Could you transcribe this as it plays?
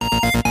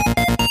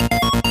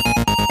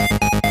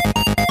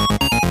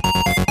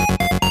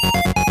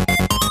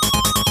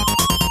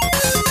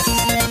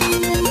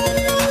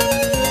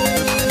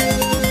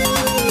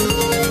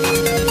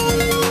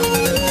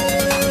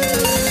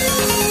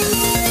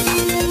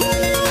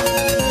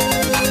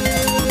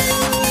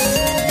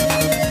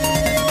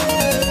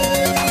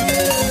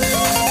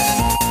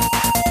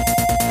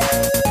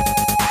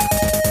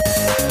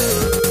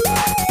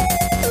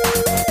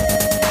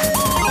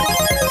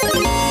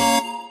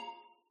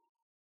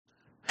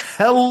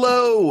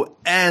Hello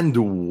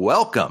and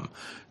welcome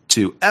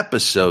to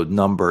episode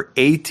number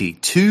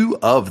 82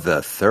 of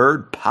The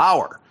Third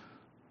Power.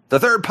 The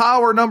Third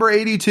Power number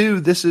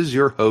 82. This is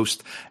your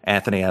host,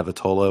 Anthony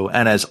Avatolo.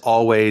 And as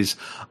always,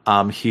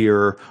 I'm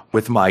here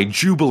with my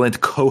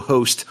jubilant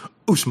co-host,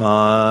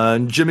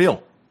 Usman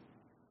Jamil.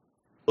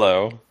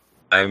 Hello.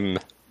 I'm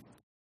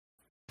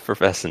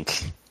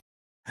effervescent.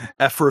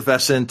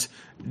 Effervescent,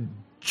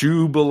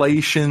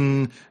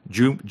 jubilation,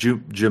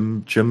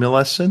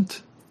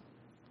 jumilescent?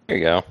 There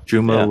you go.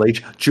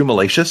 Jumalicious?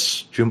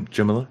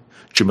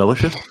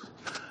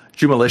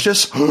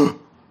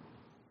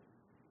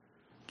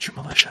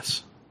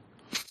 Jumalicious.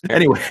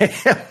 Anyway,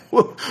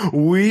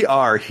 we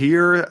are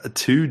here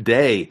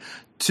today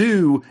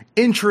to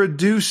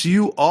introduce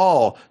you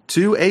all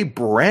to a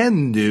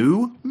brand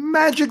new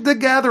Magic the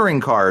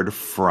Gathering card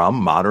from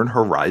Modern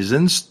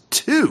Horizons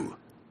 2.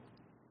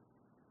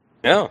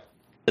 Yeah.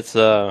 It's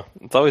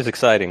always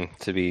exciting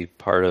to be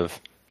part of.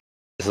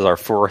 This is our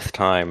fourth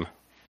time.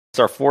 It's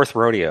our fourth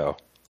rodeo.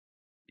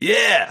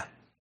 Yeah.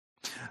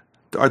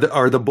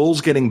 Are the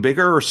bulls getting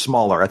bigger or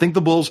smaller? I think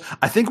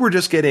we're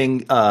just getting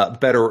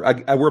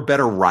better. We're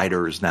better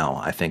riders now,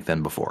 I think,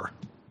 than before.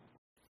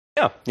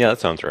 Yeah, that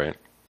sounds right.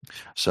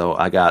 So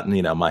I got,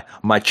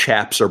 my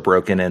chaps are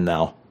broken in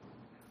now.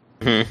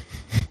 Mm-hmm.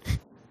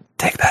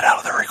 Take that out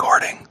of the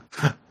recording.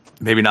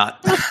 Maybe not.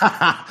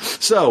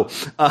 So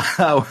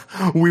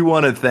we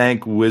want to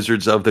thank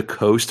Wizards of the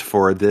Coast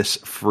for this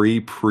free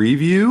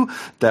preview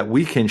that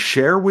we can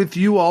share with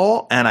you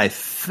all, and I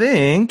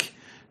think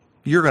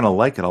you're going to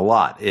like it a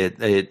lot.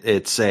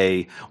 It's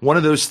one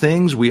of those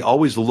things we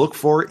always look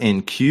for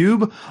in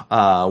Cube.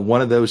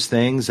 One of those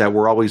things that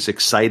we're always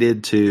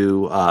excited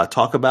to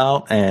talk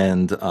about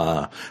and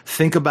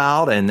think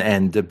about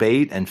and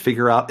debate and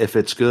figure out if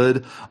it's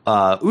good.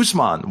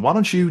 Usman, why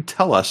don't you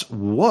tell us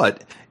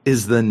what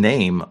is the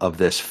name of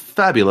this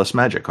fabulous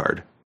Magic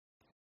card?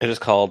 It is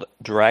called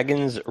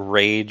Dragon's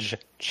Rage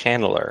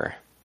Channeler.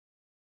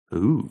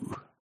 Ooh.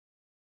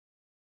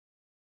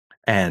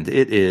 And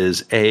it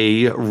is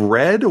a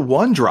red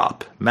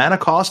 1-drop. Mana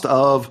cost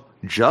of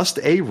just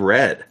a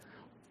red.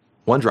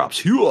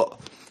 1-drops.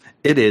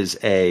 It is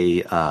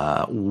a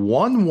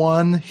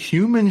 1/1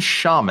 human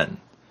shaman.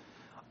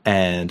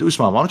 And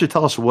Usman, why don't you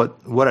tell us what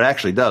it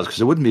actually does?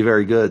 Because it wouldn't be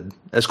very good.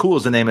 As cool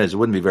as the name is, it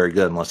wouldn't be very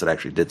good unless it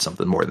actually did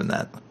something more than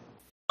that.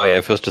 Oh yeah,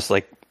 it feels just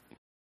like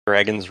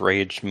Dragon's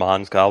Rage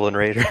Mons Goblin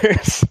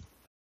Raiders.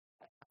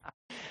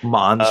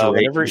 Mons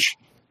Rage.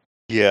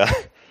 Yeah.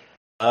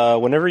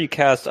 Whenever you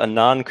cast a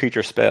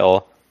non-creature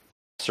spell,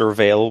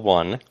 Surveil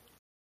 1. In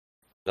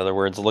other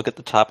words, look at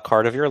the top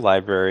card of your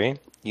library.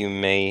 You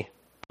may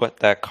put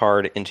that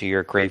card into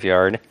your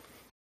graveyard.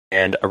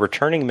 And a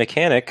returning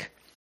mechanic,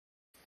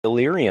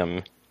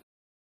 Delirium.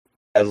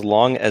 As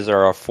long as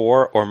there are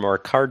 4 or more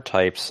card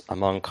types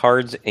among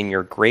cards in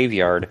your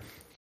graveyard,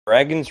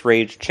 Dragon's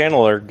Rage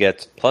Channeler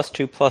gets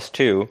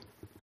 +2/+2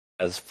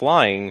 as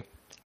flying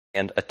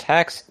and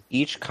attacks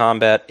each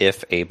combat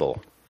if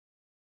able.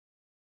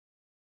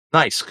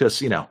 Nice,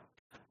 because,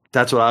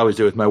 that's what I always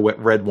do with my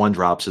red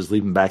 1-drops is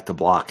leave them back to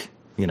block,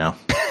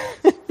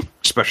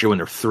 Especially when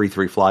they're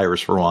 3/3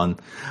 flyers for one.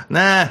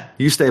 Nah,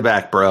 you stay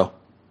back, bro.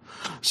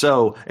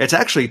 So it's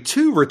actually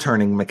 2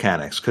 returning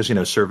mechanics because,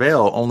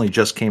 Surveil only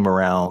just came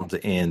around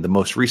in the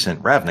most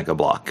recent Ravnica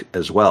block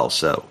as well.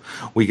 So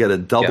we get a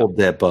double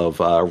dip of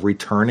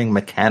returning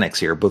mechanics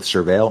here, both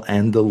Surveil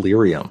and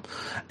Delirium.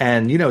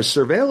 And,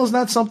 Surveil is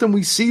not something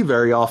we see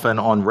very often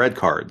on red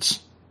cards.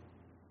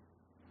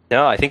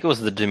 No, I think it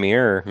was the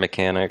Dimir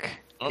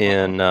mechanic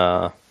in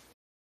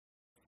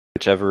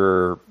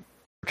whichever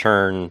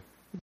return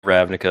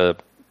Ravnica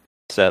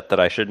set that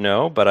I should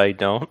know, but I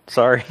don't.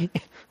 Sorry.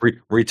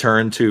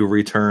 Return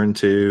to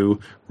Guilds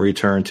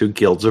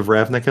of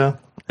Ravnica?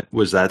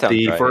 Was that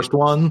the first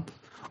one?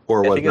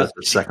 Or was that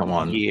the second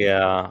one?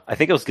 Yeah, I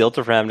think it was Guilds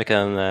of Ravnica,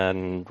 and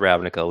then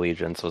Ravnica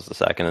Allegiance was the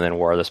second, and then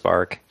War of the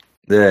Spark.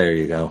 There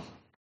you go.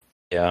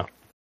 Yeah.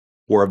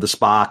 War of the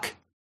Spock.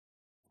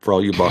 For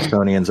all you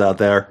Bostonians out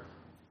there.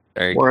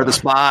 War of the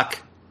Spock.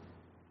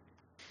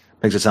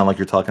 Makes it sound like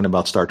you're talking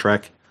about Star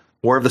Trek.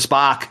 War of the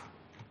Spock.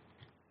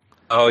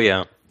 Oh,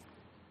 yeah.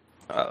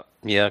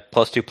 Yeah,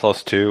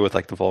 +2/+2 with,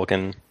 the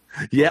Vulcan.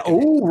 Yeah,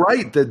 oh,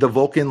 right. The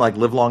Vulcan,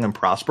 live long and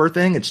prosper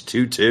thing. It's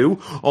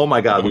 2/2. Oh, my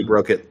God, we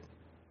broke it.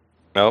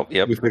 Oh,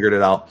 yep. We figured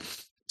it out.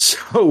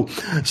 So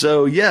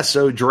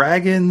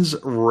Dragon's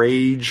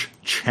Rage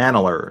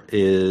Channeler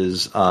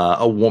is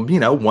a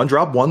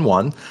 1-drop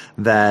 1/1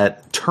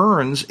 that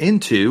turns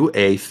into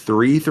a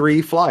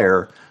 3/3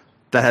 flyer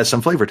that has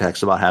some flavor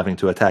text about having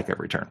to attack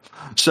every turn.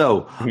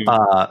 So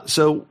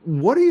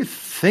what do you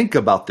think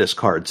about this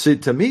card? See,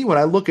 to me, when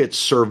I look at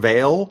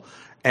Surveil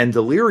and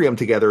Delirium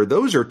together,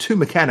 those are 2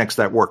 mechanics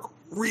that work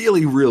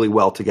really, really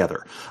well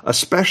together,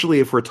 especially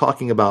if we're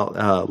talking about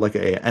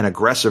an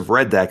aggressive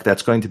red deck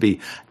that's going to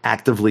be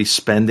actively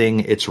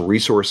spending its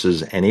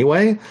resources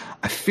anyway.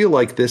 I feel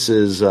like this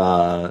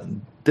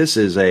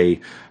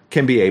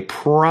can be a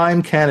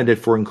prime candidate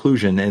for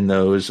inclusion in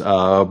those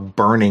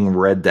burning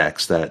red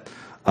decks that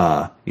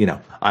I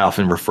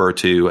often refer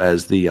to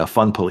as the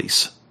fun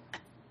police.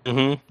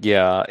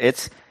 Yeah,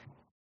 it's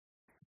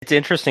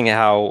interesting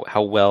how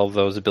well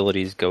those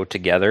abilities go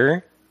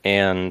together,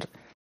 and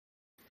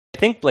I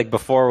think like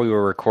before we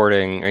were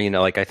recording,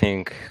 or I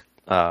think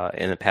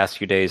in the past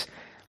few days,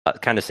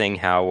 kind of saying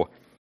how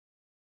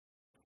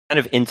kind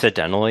of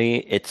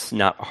incidentally it's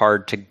not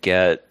hard to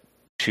get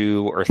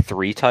 2 or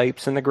 3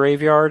 types in the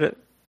graveyard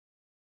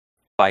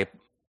by,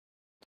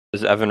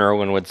 as Evan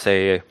Irwin would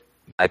say,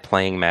 by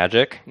playing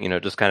Magic.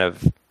 Just kind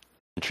of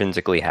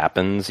intrinsically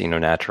happens,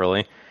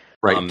 naturally.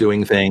 Right,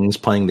 doing things,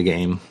 playing the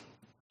game.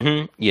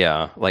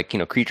 Yeah, like,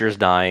 creatures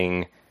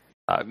dying,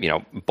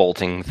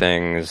 bolting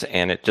things,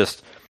 and it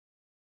just...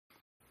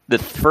 The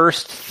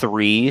first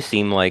 3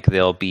 seem like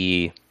they'll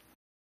be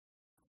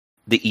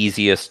the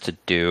easiest to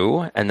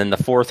do, and then the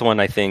 4th one,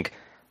 I think,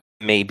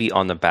 may be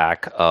on the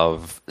back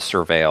of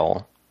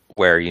Surveil,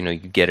 where, you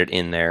get it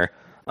in there.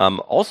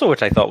 Also,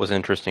 which I thought was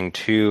interesting,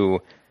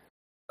 too,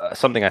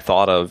 something I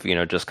thought of,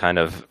 just kind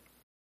of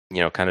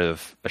a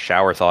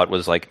shower thought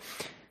was, like,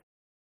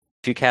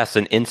 if you cast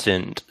an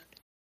instant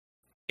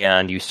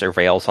and you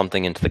surveil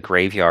something into the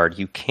graveyard,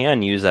 you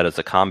can use that as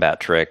a combat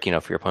trick,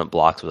 if your opponent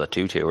blocks with a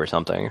 2/2 or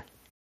something.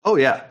 Oh,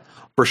 yeah,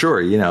 for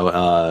sure.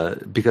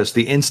 Because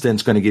the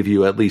instant's going to give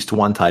you at least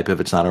one type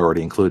if it's not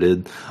already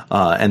included.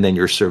 And then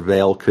your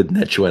surveil could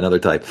net you another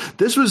type.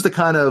 This was the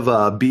kind of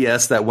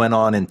BS that went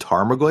on in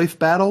Tarmogoyf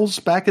battles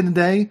back in the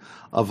day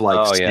of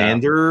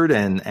standard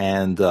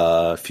and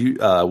time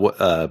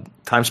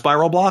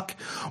spiral block,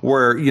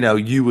 where,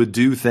 you would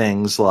do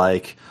things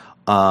like,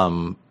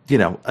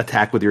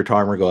 attack with your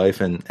Tarmogoyf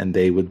and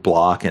they would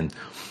block, and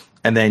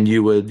then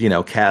you would,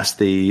 cast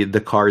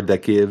the card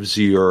that gives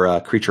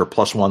your creature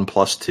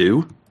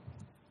 +1/+2.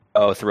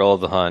 Oh, Thrill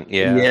of the Hunt,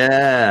 yeah.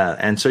 Yeah,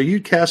 and so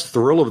you'd cast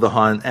Thrill of the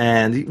Hunt,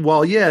 and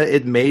while,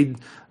 it made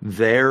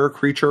their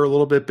creature a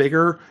little bit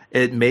bigger,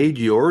 it made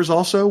yours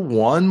also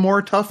 1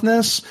 more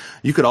toughness.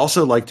 You could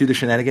also, do the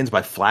shenanigans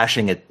by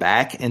flashing it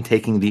back and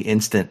taking the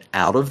instant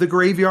out of the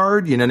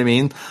graveyard, you know what I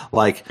mean?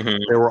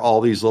 There were all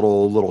these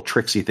little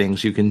tricksy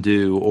things you can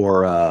do,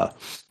 or...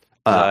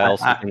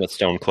 something with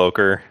Stone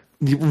Cloaker.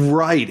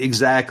 Right,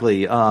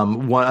 exactly.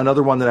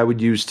 Another one that I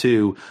would use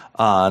too,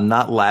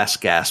 not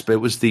Last Gasp, it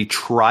was the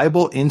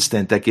Tribal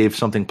Instant that gave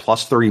something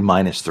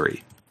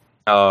 +3/-3.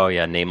 Oh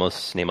yeah,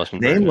 nameless inversion.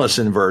 Nameless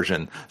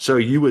inversion. So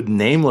you would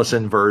nameless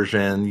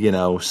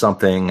inversion,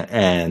 something,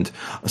 and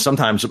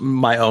sometimes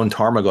my own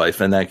Tarmogoyf,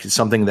 and that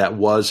something that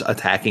was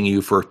attacking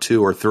you for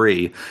 2 or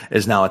 3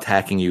 is now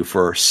attacking you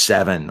for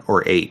 7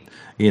 or 8.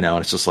 And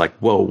it's just like,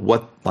 whoa,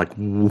 what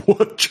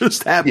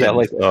just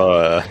happened?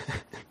 Yeah,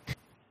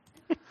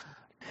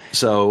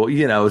 So,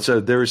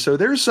 there's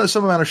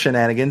some amount of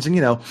shenanigans,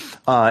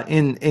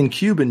 and, in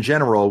Cube in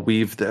general,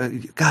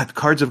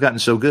 cards have gotten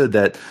so good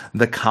that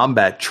the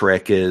combat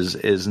trick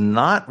is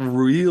not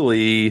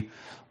really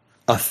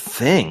a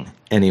thing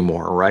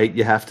anymore, right?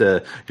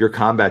 Your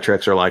combat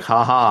tricks are like,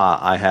 haha,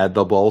 I had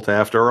the bolt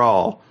after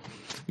all,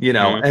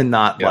 and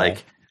not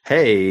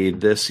hey,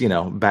 this,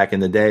 back in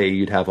the day,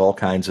 you'd have all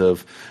kinds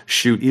of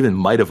even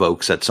Might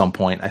Evokes at some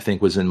point, I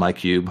think was in my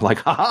cube, like,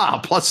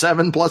 haha,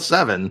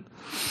 +7/+7.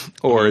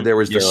 Or there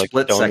was the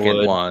split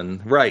second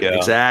one. Right, yeah.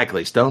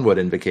 Exactly. Stonewood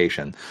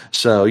Invocation.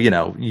 So,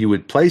 you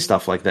would play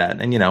stuff like that.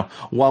 And,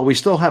 while we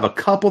still have a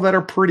couple that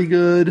are pretty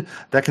good,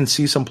 that can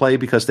see some play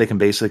because they can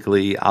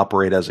basically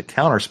operate as a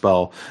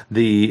counterspell,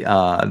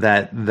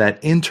 that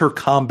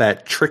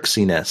inter-combat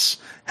tricksiness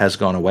has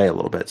gone away a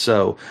little bit.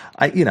 So,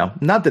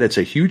 not that it's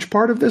a huge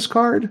part of this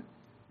card,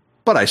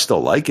 but I still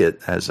like it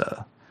as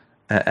a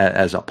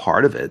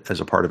part of it,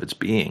 as a part of its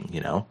being,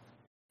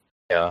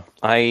 Yeah.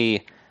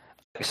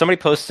 Somebody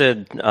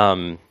posted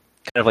kind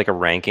of like a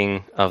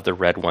ranking of the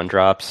red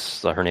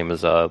 1-drops. Her name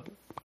is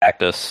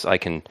Cactus. I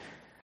can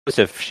post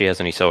if she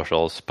has any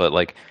socials, but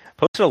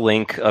posted a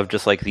link of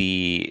just a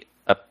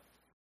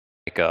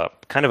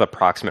kind of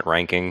approximate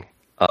ranking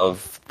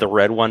of the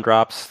red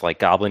 1-drops, like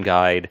Goblin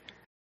Guide,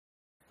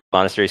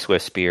 Monastery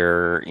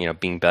Swiftspear,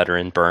 being better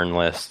in burn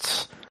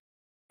lists,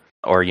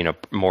 or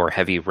more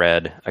heavy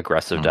red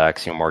aggressive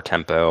decks, more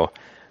tempo.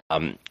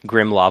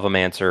 Grim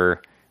Lavamancer,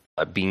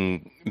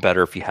 being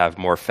better if you have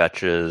more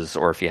fetches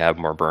or if you have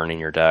more burn in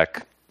your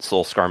deck.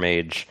 Soulscar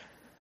Mage,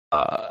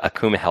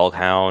 Akuma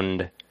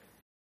Hellhound,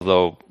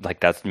 although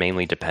that's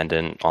mainly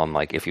dependent on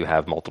if you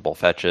have multiple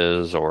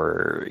fetches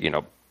or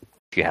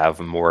if you have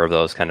more of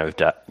those kind of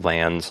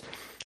lands.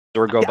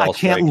 Zorgo Bell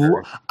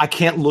Striker. I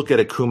can't look at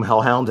Akuma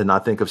Hellhound and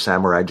not think of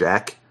Samurai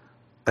Jack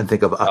and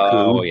think of Aku.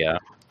 Oh yeah,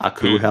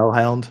 Aku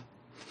Hellhound.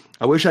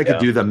 I wish I could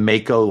do the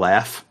Mako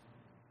laugh.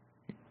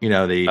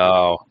 The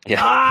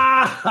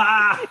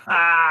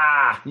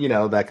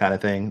that kind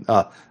of thing.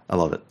 I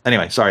love it.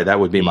 Anyway, sorry, that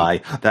would be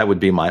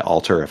my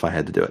altar if I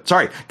had to do it.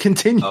 Sorry,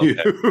 continue. Okay.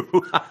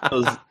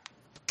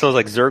 So it's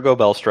like Zurgo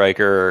Bell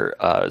Striker,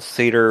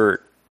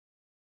 Satyr,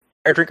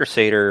 Fire Drinker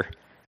Satyr,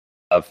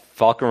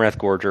 Falcon Wrath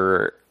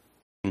Gorger,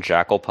 and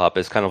Jackal Pup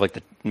is kind of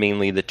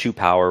mainly the 2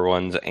 power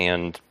ones,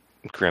 and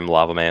Grim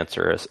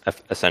Lavamancer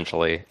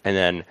essentially, and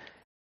then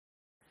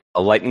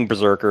a Lightning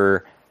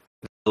Berserker,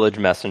 Village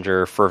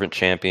Messenger, Fervent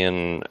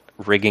Champion,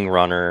 Rigging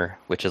Runner,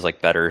 which is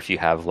like better if you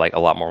have like a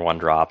lot more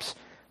 1-drops.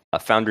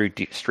 Foundry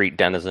Street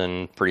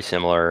Denizen, pretty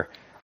similar.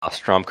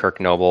 Stromkirk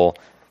Noble,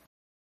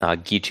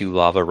 Gitu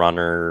Lava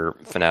Runner,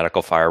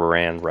 Fanatical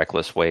Firebrand,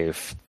 Reckless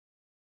Wave.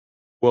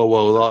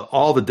 Whoa,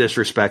 all the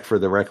disrespect for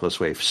the Reckless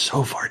Wave.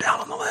 So far down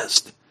on the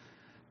list.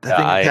 That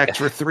thing attacks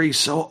for 3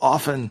 so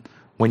often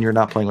when you're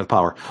not playing with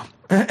power.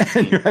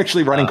 And you're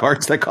actually running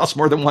cards that cost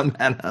more than 1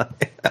 mana.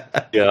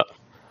 Yeah.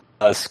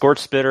 Scorch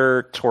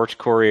Spitter, Torch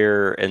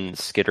Courier, and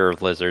Skitter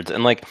of Lizards.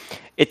 And, like,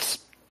 it's...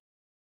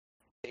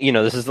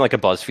 this isn't like a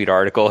BuzzFeed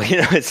article.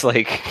 It's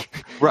like...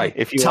 Right.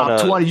 If you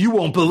Top 20, you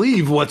won't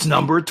believe what's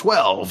number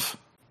 12.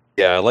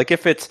 Yeah, like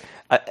if it's...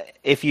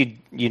 if you...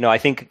 I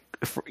think...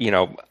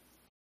 I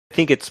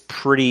think it's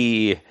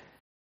pretty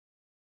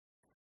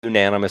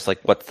unanimous, like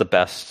what's the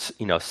best,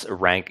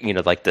 rank,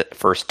 like the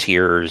first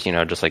tiers,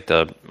 just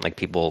like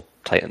people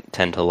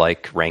tend to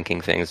like ranking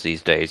things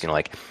these days,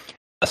 like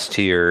S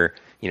tier,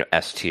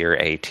 S tier,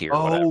 A tier.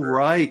 Oh, whatever.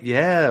 right.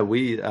 Yeah,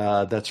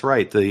 that's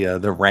right.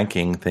 The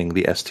ranking thing,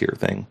 the S tier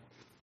thing.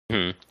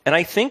 Mm-hmm. And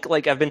I think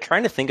like I've been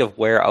trying to think of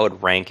where I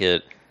would rank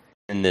it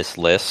in this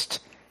list.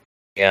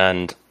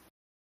 And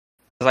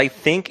I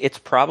think it's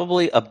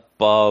probably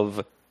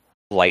above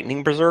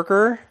Lightning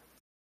Berserker,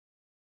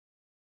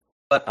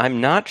 but I'm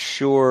not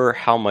sure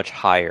how much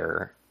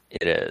higher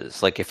it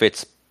is. Like if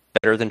it's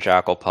better than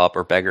Jackal Pup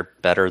or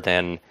better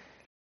than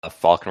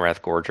Falkenrath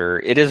Gorger.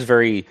 It is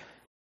very...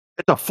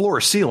 It's a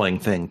floor-ceiling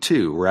thing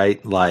too,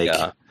 right? Like,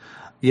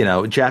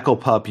 Jackal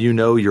Pup,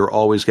 you're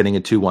always getting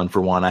a 2-1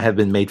 for 1. I have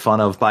been made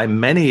fun of by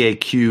many a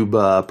cube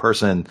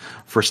person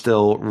for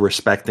still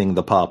respecting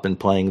the pup and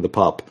playing the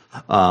pup,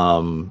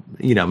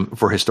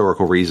 for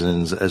historical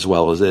reasons, as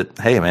well as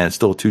hey man, it's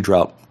still a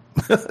 2-drop,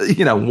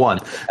 1.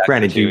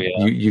 Granted,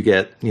 you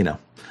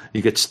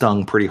get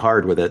stung pretty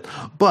hard with it,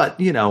 but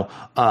you know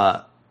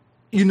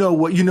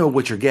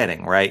what you're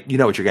getting, right? You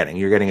know what you're getting.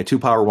 You're getting a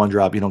 2-power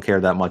 1-drop. You don't care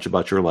that much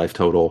about your life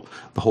total.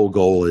 The whole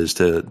goal is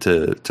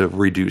to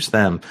reduce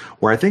them.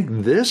 Where I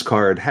think this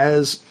card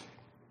has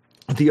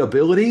the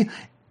ability,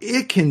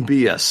 it can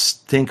be a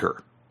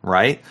stinker,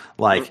 right?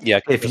 Like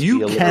if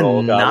you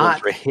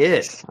cannot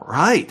hit,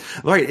 right.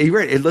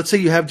 Let's say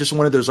you have just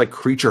one of those like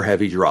creature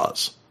heavy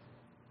draws,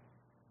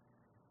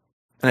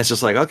 and it's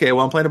just like, okay,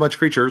 well, I'm playing a bunch of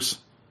creatures.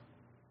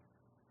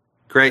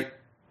 Great.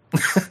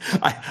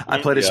 I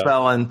played a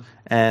spell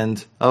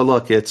and oh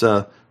look, it's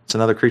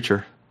another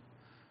creature.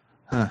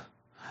 Huh.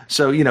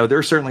 So there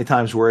are certainly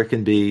times where it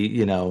can be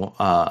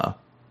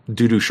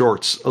doo-doo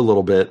shorts a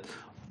little bit,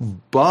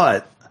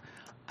 but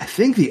I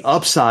think the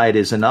upside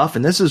is enough,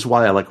 and this is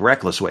why I like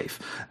Reckless Wave.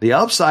 The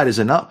upside is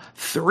enough.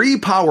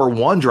 3-power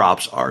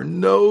 1-drops are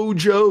no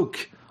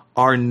joke.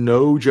 Are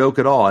no joke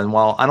at all. And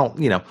while I don't,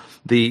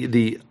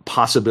 the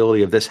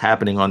possibility of this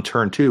happening on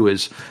turn 2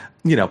 is,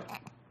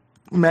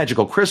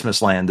 magical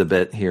Christmas land a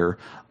bit here.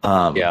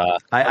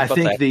 I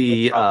think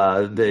the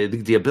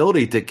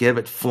ability to give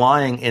it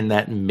flying in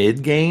that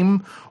mid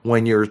game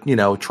when you're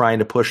trying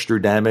to push through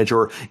damage,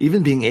 or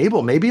even being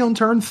able, maybe on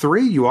turn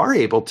 3 you are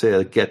able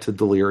to get to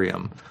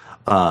Delirium.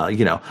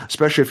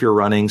 Especially if you're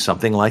running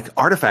something like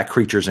artifact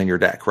creatures in your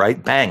deck,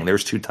 right? Bang,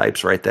 there's 2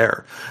 types right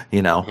there.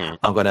 I'm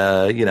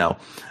gonna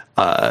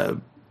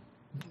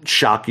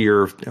shock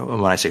your,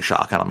 when I say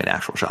shock, I don't mean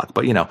actual shock,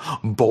 but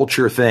bolt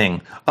your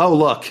thing. Oh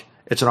look,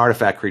 it's an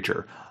artifact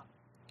creature.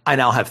 I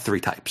now have 3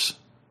 types.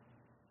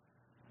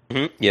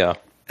 Mm-hmm. Yeah.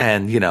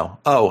 And,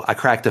 I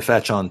cracked a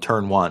fetch on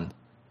turn 1.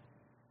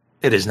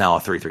 It is now a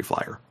 3/3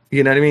 flyer.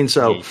 You know what I mean?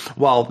 So,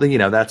 while,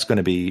 that's going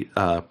to be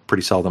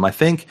pretty seldom. I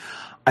think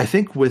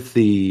with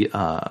the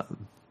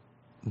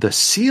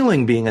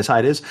ceiling being as high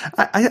as it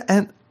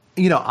is,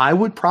 I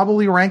would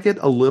probably rank it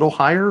a little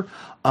higher.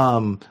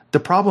 The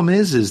problem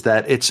is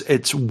that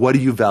it's what do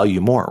you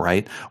value more,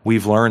 right?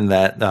 We've learned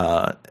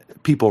that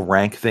people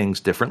rank things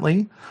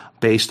differently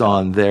based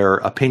on their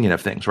opinion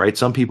of things, right?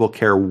 Some people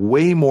care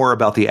way more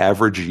about the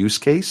average use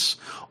case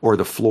or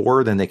the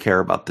floor than they care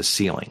about the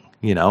ceiling,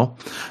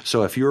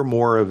 So if you're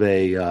more of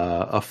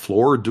a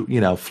floor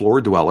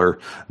dweller,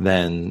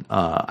 then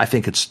I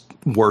think it's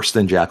worse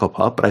than Jackal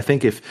Pup. But I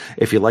think if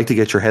you like to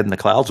get your head in the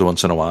clouds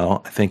once in a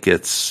while, I think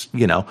it's,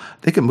 I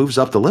think it moves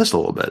up the list a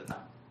little bit.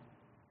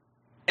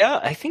 Yeah,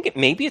 I think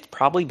it's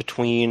probably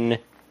between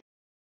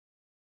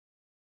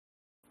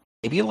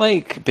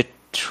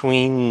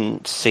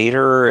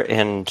Satyr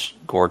and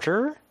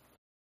Gorger.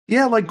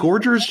 Yeah, like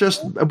Gorger's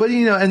just, but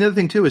another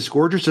thing too is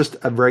Gorger's just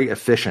a very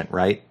efficient,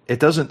 right? It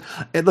doesn't.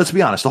 Let's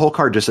be honest, the whole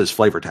card just says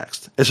flavor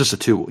text. It's just a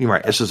 2. You're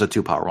right. It's just a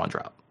 2-power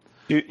 1-drop.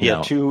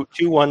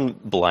 2/1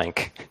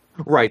 blank.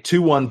 Right,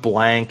 2/1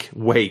 blank.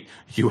 Wait,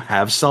 you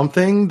have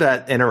something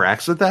that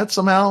interacts with that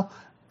somehow?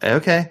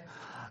 Okay,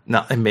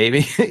 no,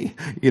 maybe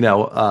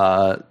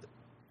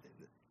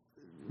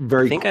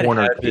very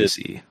corner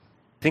piecey. I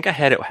think I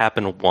had it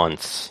happen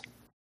once.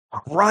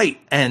 Right,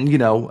 and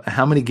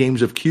how many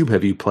games of Cube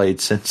have you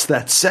played since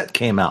that set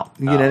came out?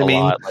 You know what I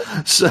mean? Lot.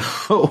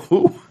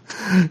 So,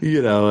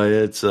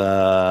 it's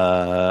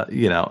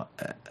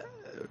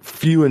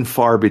few and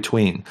far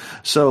between.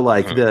 So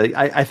like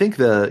I think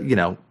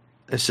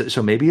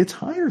so maybe it's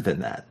higher than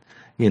that.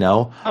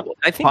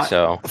 I think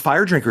so.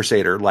 Fire Drinker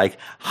Satyr, like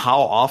how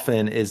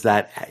often is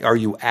that? Are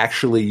you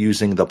actually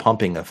using the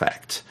pumping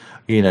effect?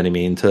 You know what I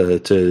mean?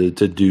 To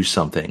do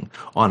something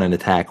on an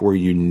attack where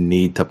you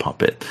need to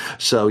pump it.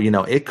 So,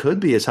 it could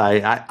be as high.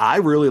 I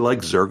really like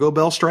Zergo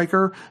Bell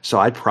Striker, so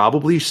I'd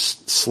probably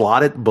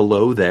slot it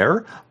below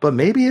there, but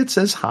maybe it's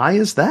as high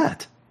as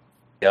that.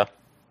 Yeah.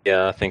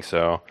 Yeah, I think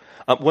so.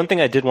 One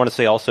thing I did want to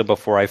say also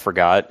before I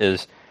forgot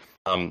is,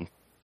 do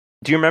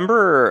you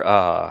remember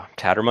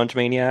Tattermunch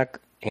Maniac?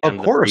 And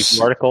of course. The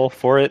preview article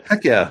for it?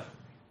 Heck yeah.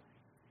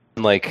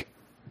 And like,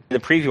 the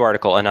preview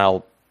article, and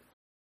I'll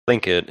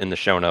link it in the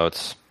show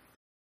notes.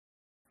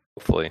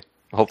 Hopefully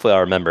I'll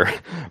remember.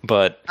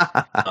 But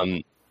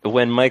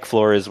when Mike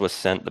Flores was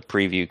sent the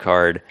preview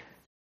card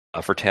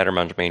for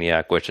Tattermunch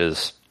Maniac, which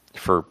is,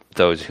 for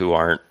those who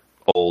aren't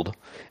old,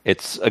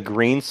 it's a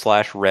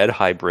green/red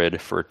hybrid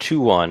for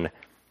 2/1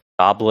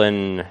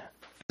 Goblin.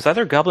 It's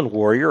either Goblin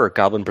Warrior or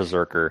Goblin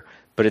Berserker,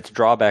 but its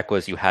drawback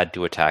was you had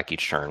to attack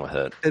each turn with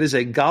it. It is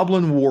a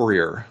Goblin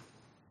Warrior.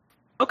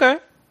 Okay,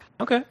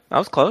 that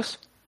was close.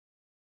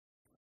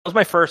 That was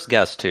my first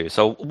guess, too,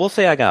 so we'll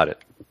say I got it.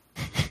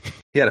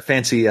 He had a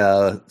fancy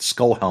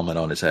skull helmet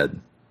on his head.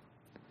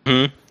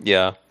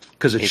 Yeah.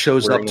 Because it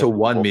shows up to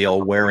one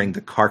meal wearing the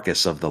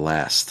carcass of the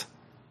last.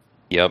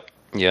 Yep.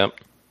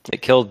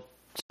 It killed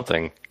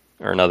something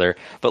or another.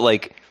 But,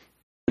 like,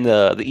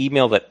 the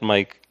email that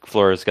Mike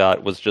Flores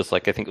got was just,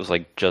 like, I think it was,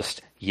 like,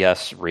 just,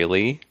 yes,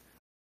 really?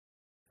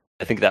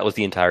 I think that was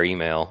the entire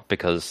email,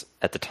 because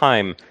at the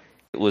time,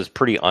 it was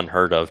pretty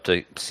unheard of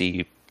to see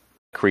a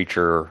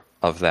creature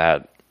of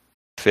that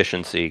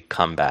efficiency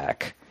come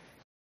back.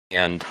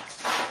 And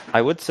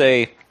I would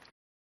say,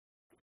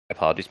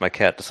 apologies, my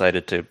cat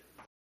decided to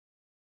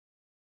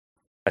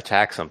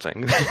attack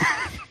something.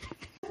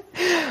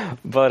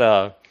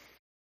 But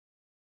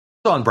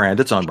it's on brand.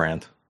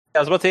 I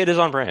was about to say it is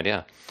on brand,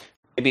 yeah.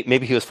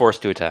 Maybe he was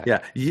forced to attack.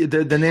 Yeah.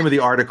 The name of the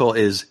article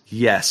is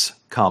Yes,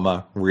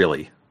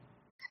 Really.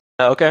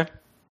 Okay.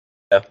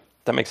 Yeah,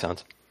 that makes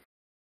sense.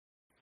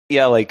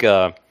 Yeah, like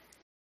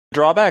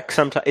drawback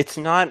sometimes it's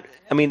not,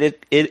 I mean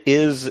it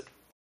is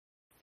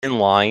in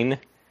line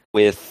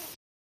with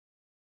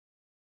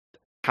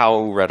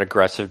how red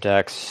aggressive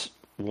decks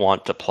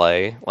want to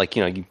play. Like,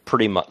 you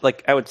pretty much,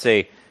 like, I would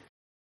say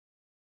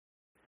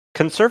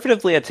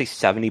conservatively I'd say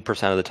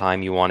 70% of the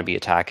time you want to be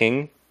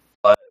attacking,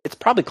 but it's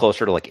probably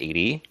closer to like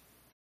 80,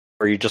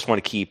 or you just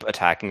want to keep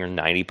attacking, or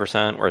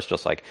 90%, where it's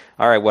just like,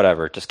 all right,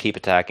 whatever, just keep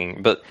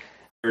attacking. But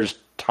there's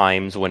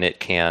times when it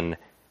can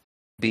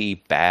be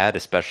bad,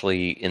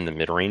 especially in the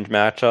mid-range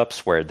matchups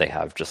where they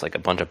have just like a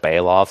bunch of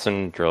Baloths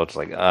and you're just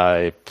like,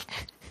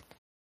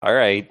 all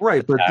right.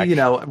 Right, but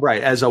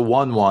right, as a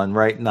 1/1,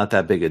 right, not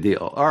that big a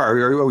deal.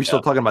 Are we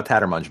still talking about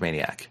Tattermunch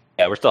Maniac?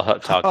 Yeah, we're still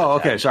talking. Oh,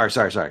 okay, sorry.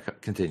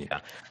 Continue.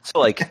 Yeah. So,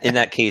 like, in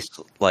that case,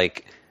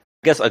 like,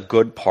 I guess a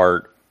good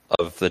part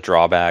of the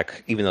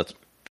drawback, even though it's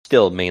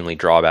still mainly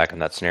drawback in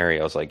that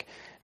scenario, is like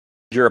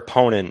your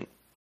opponent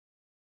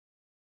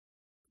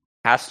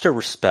has to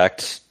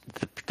respect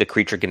the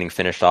creature getting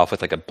finished off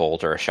with like a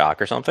bolt or a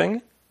shock or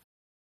something.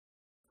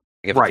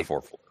 If right. It's a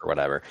 4/4 or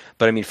whatever.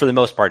 But I mean, for the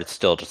most part, it's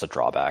still just a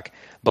drawback.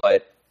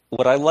 But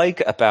what I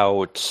like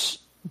about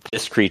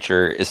this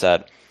creature is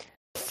that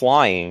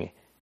flying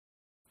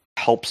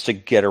helps to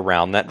get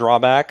around that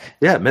drawback.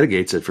 Yeah, it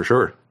mitigates it for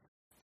sure.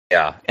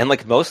 Yeah, and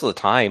like most of the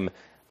time,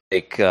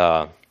 like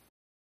the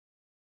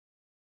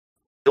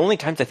only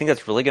times I think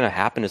that's really going to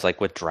happen is like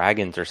with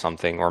dragons or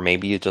something, or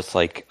maybe just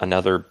like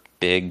another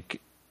big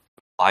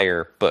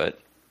flyer. But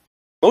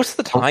most of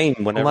the time,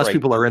 unless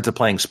people are into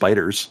playing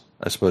spiders,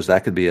 I suppose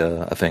that could be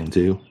a thing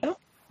too.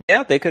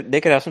 Yeah, they could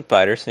have some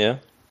spiders, yeah,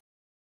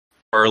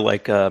 or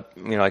like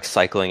like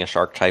cycling a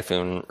Shark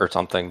Typhoon or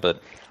something.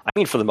 But I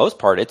mean, for the most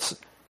part, it's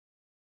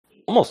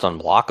almost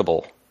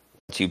unblockable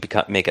to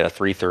make it a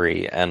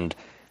 3/3. And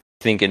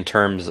I think in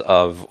terms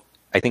of,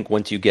 I think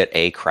once you get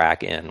a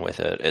crack in with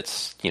it,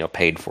 it's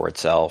paid for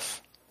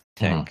itself. I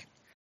think.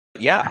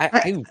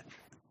 Yeah,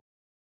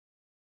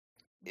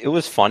 it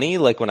was funny.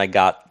 Like when I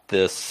got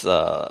this,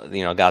 got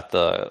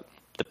the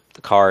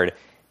card.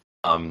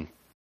 I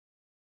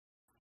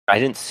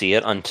didn't see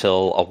it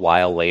until a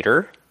while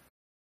later.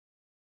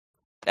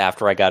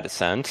 After I got it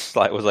sent,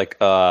 it was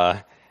like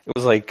I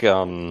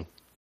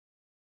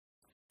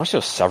wish it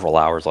was several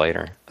hours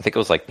later. I think it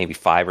was like maybe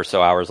 5 or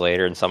so hours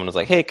later, and someone was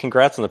like, "Hey,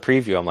 congrats on the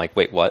preview." I'm like,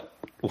 "Wait, what?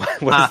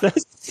 What is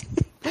this?"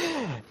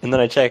 And then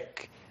I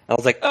check, and I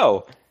was like,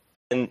 "Oh,"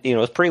 and it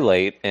was pretty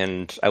late,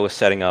 and I was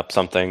setting up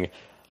something,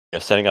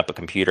 setting up a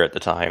computer at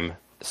the time,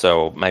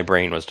 so my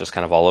brain was just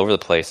kind of all over the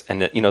place,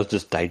 and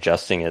just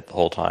digesting it the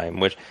whole time,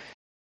 which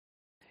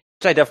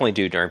I definitely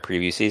do during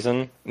preview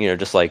season.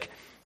 Just like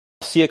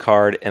I'll see a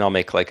card and I'll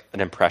make like an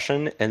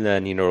impression, and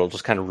then it'll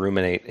just kind of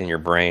ruminate in your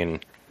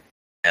brain.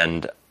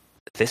 And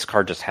this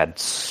card just had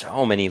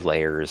so many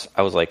layers.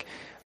 I was like,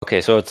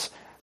 okay, so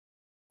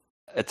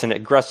it's an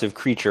aggressive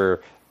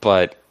creature,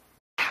 but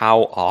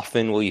how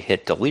often will you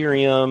hit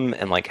Delirium,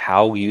 and like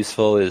how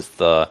useful is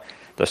the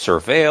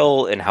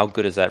Surveil, and how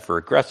good is that for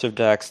aggressive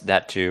decks?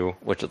 That too,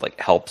 which is like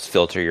helps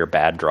filter your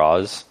bad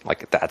draws.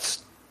 Like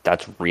that's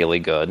really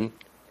good,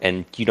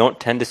 and you don't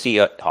tend to see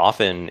it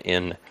often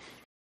in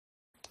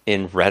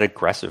red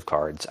aggressive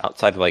cards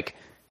outside of like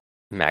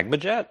Magma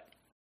Jet.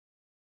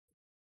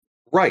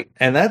 Right.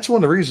 And that's one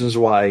of the reasons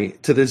why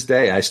to this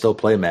day I still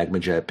play Magma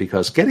Jet,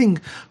 because getting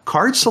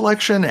card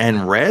selection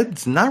and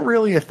red's not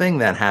really a thing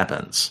that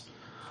happens.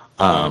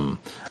 And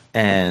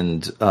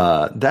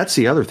that's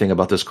the other thing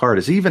about this card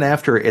is even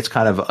after it's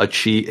kind of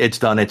it's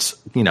done its,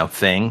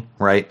 thing,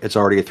 right? It's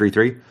already a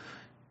 3/3.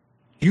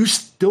 You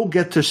still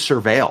get to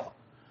surveil.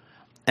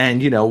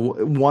 And,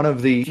 one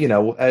of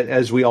the,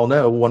 as we all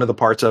know, one of the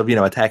parts of,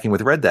 attacking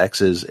with red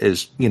decks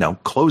is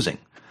closing.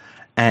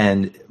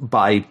 And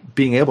by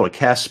being able to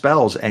cast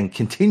spells and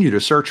continue to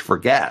search for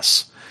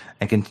gas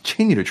and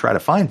continue to try to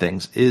find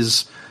things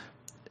is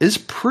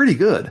pretty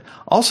good.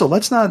 Also,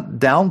 let's not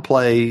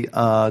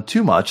downplay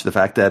too much the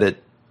fact that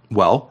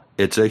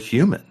it's a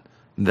human.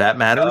 That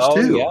matters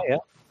too.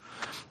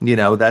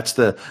 Yeah. That's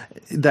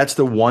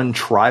the one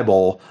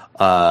tribal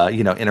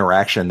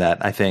interaction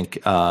that I think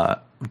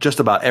just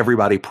about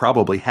everybody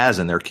probably has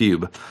in their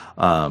cube.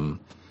 I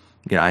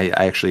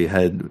actually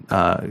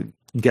had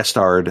guest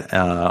starred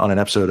on an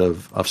episode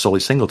of Sully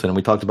Singleton, and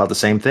we talked about the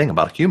same thing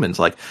about humans.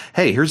 Like,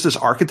 hey, here's this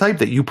archetype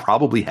that you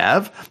probably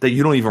have that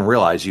you don't even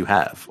realize you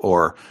have.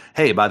 Or,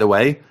 hey, by the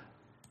way,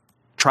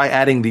 try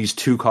adding these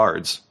 2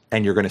 cards,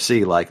 and you're going to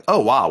see like,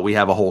 oh wow, we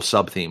have a whole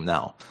sub theme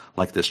now,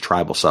 like this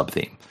tribal sub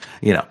theme.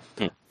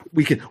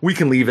 We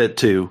can leave it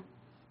to,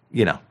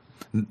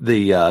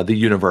 the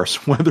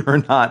universe, whether or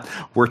not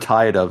we're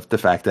tired of the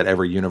fact that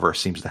every universe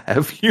seems to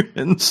have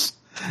humans.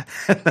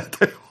 And that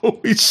they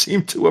always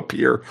seem to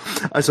appear.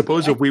 I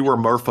suppose if we were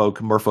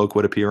merfolk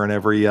would appear in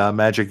every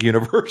Magic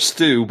universe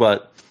too.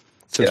 But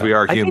since we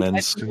are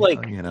humans, I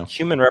think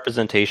human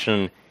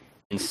representation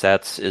in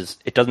sets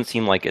it doesn't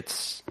seem like it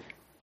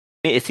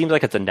seems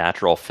like it's a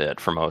natural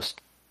fit for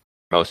most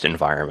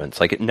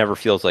environments. Like it never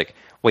feels like,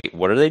 wait,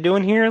 what are they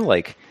doing here?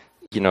 Like,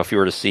 if you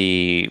were to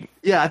see,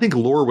 I think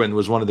Lorwyn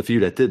was one of the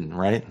few that didn't,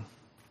 right?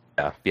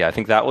 Yeah. I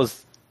think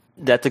that's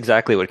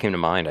exactly what came to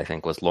mind. I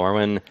think was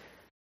Lorwyn.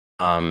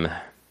 I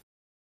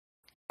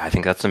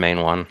think that's the main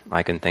one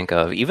I can think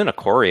of. Even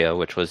Ikoria,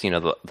 which was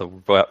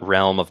the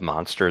realm of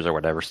monsters or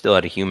whatever, still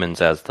had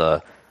humans as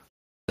the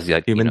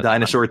human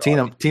dinosaur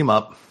team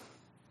up.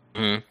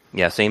 Mm-hmm.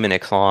 Yeah, same in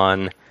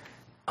Ixalan.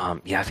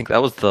 I think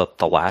that was the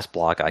last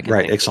block I can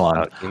think Ixalan.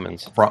 About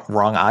humans.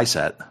 Wrong eye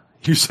set.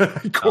 You said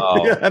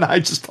Ikoria, and I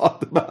just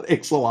talked about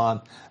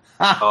Ixalan.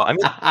 I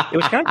mean, it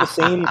was kind of the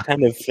same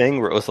kind of thing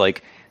where it was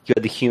like you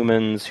had the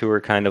humans who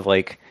were kind of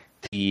like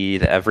the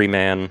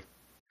everyman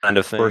kind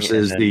of thing,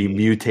 versus the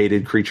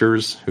mutated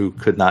creatures who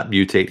could not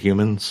mutate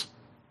humans.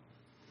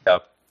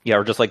 Yeah,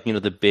 or just like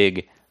the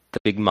big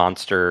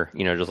monster,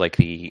 just like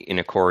in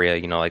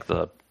Ikoria, like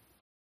the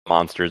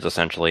monsters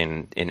essentially.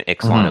 In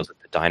Ixalan, it was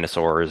like the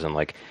dinosaurs and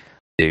like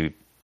the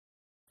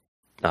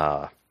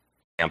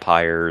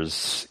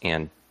vampires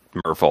and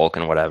merfolk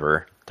and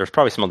whatever. There's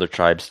probably some other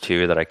tribes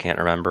too that I can't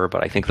remember,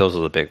 but I think those are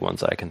the big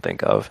ones I can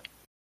think of.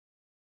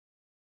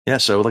 Yeah,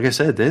 so like I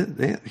said,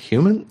 the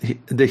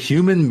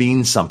human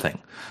means something,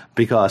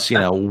 because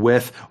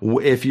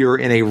if you're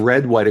in a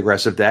red-white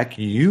aggressive deck,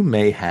 you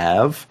may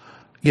have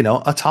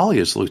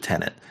Atalia's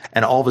lieutenant,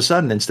 and all of a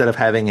sudden, instead of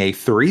having a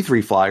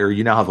 3/3 flyer,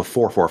 you now have a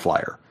 4/4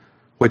 flyer,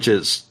 which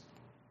is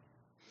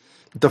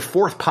the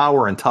 4th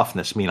power and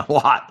toughness mean a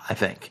lot, I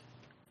think.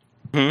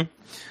 Mm-hmm.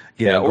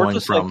 Or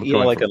just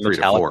like a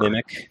metallic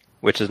mimic,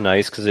 which is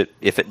nice because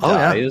if it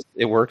dies,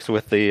 it works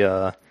with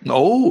the.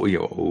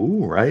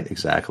 Right,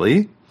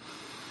 exactly.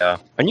 Yeah,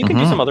 and you can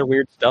do some other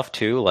weird stuff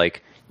too.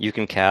 Like you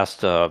can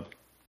cast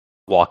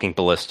Walking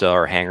Ballista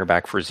or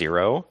Hangerback for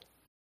 0.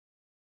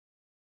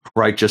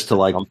 Right, just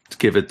to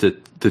give it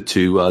the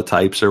 2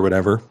 types or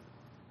whatever.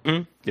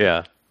 Mm-hmm.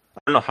 Yeah, I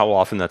don't know how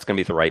often that's going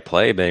to be the right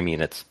play, but I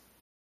mean it's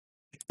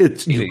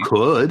you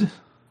could.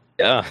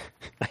 Yeah,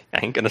 I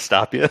ain't going to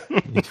stop you.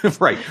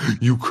 Right,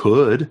 you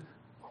could.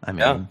 I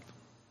mean,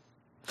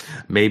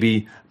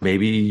 maybe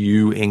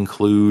you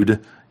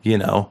include,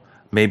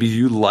 maybe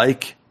you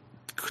like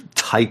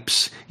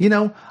types.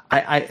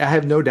 I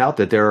have no doubt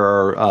that there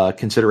are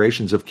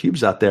considerations of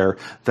cubes out there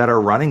that are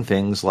running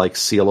things like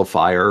Seal of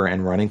Fire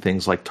and running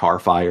things like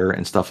Tarfire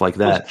and stuff like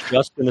that. I was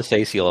just going to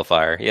say Seal of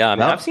Fire. Yeah, I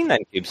mean, I've seen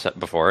that in cubes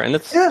before, and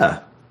it's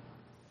a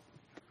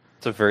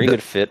very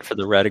good fit for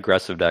the red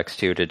aggressive decks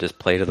too, to just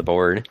play to the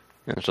board.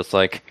 And it's just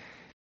like,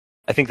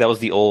 I think that was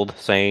the old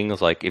saying,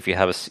 was like if you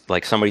have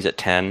somebody's at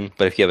 10,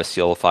 but if you have a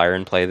Seal of Fire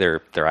in play,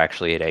 they're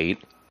actually at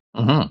 8.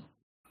 Mm-hmm.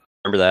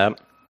 Remember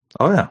that?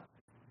 Oh yeah.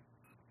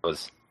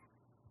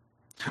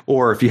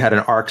 Or if you had an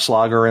Arc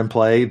Slogger in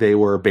play, they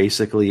were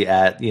basically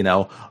at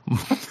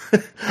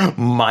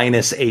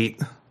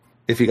 -8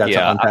 if you got to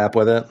untap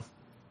with it.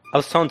 I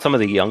was telling some of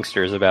the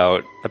youngsters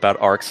about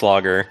Arc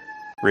Slogger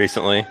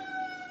recently.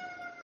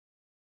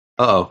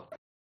 Uh-oh.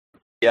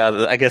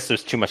 Yeah, I guess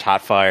there's too much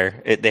hot fire.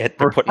 They're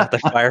putting out the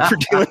fire for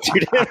dealing 2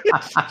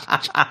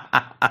 damage.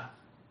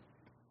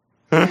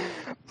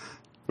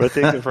 But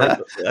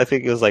I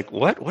think it was like,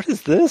 what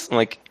is this? I'm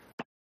like,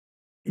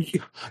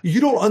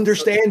 you don't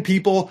understand,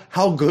 people,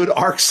 how good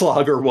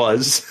Arcslogger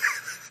was.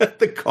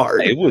 The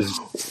card. It was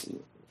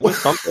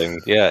something.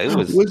 Yeah, it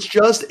was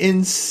just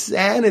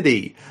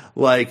insanity.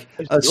 Like,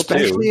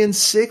 especially in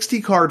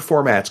 60 card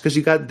formats, because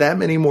you got that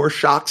many more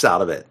shocks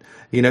out of it.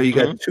 You know, you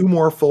got 2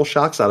 more full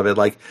shocks out of it.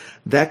 Like,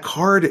 that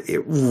card,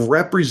 it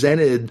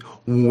represented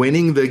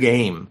winning the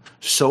game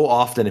so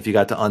often if you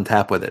got to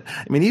untap with it.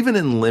 I mean, even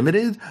in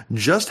limited,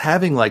 just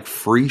having like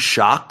free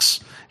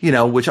shocks, you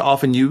know, which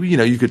often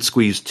you could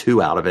squeeze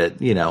 2 out of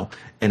it, you know,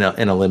 in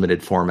a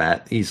limited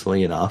format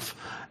easily enough.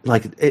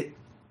 Like,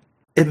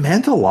 it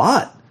meant a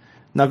lot.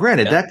 Now,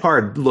 granted, that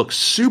card looks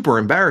super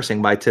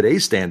embarrassing by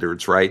today's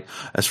standards, right?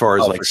 As far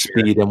as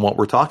speed and what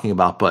we're talking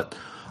about, but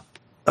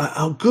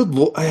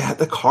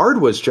the card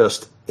was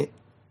just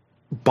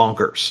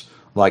bonkers,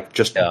 like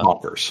just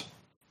bonkers.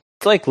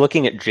 It's like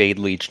looking at Jade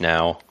Leech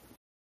now.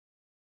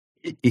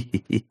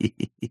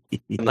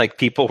 Like,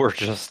 people were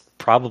just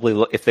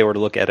probably, if they were to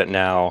look at it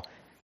now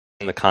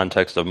in the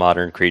context of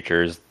modern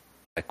creatures,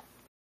 like,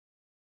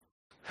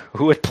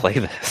 who would play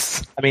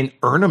this? I mean,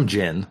 Urnum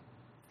Jin.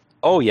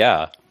 Oh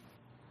yeah,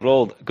 good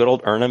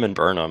old Urnum and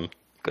Burnham.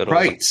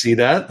 Right, see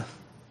that?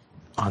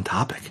 On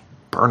topic,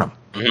 Burnham.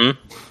 Mm-hmm.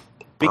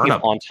 Speaking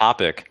of on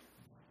topic,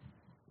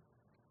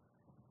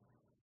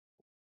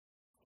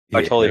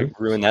 I totally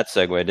ruined that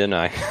segue, didn't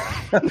I?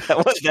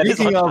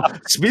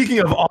 Speaking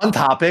of on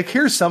topic,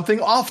 here's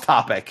something off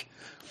topic.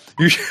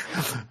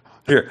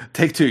 Here,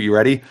 take 2. You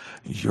ready?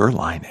 Your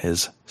line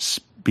is,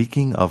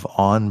 speaking of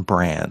on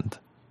brand.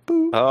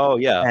 Boop. Oh,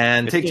 yeah.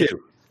 And take 2.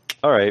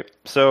 All right.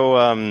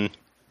 So,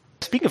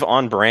 speaking of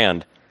on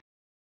brand,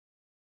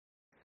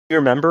 you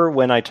remember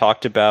when I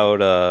talked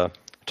about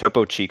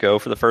Topo Chico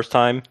for the first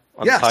time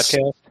on the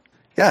podcast?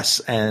 Yes,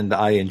 and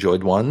I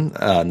enjoyed one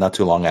not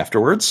too long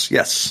afterwards.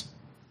 Yes.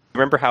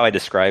 Remember how I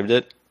described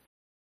it?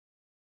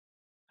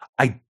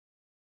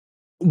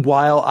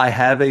 While I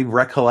have a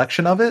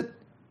recollection of it,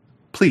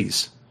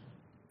 please.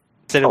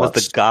 I said it was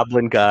the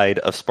Goblin Guide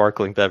of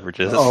Sparkling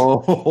Beverages.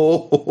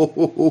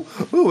 Oh,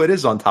 it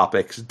is on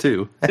topic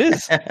too. It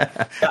is.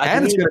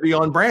 And it's going to be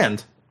on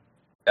brand.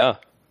 Yeah.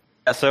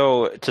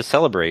 So to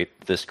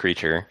celebrate this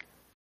creature,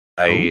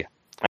 I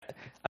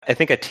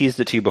think I teased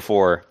it to you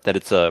before that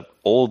it's a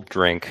old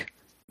drink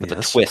with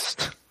a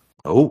twist.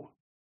 Oh.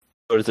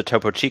 So it's a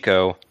Topo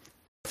Chico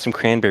with some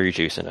cranberry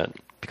juice in it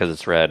because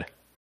it's red.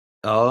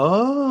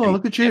 Oh,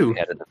 look at you.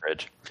 Had it in the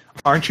fridge.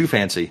 Aren't you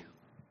fancy?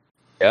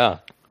 Yeah.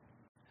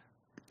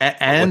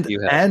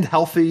 And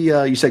healthy,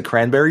 you said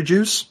cranberry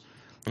juice?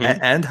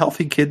 Mm-hmm. And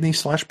healthy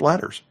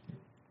kidney/bladders.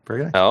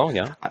 Very nice. Oh,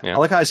 yeah. I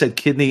like how I said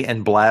kidney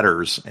and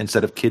bladders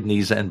instead of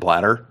kidneys and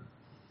bladder.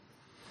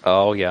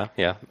 Oh, yeah.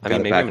 I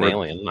mean, maybe I'm an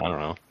alien. I don't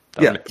know.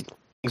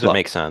 Things would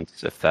make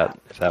sense if that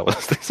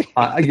was the thing.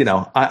 I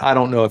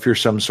don't know if you're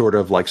some sort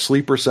of like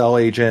sleeper cell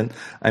agent.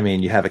 I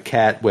mean, you have a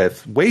cat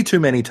with way too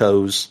many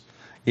toes.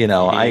 Who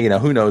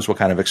knows what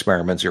kind of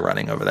experiments you're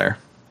running over there.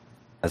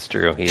 That's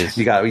true.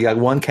 You got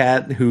one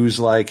cat who's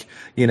like,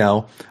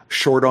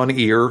 short on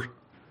ear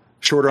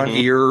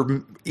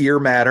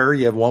matter.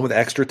 You have one with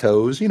extra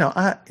toes.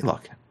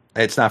 Look,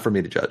 it's not for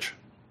me to judge.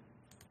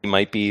 He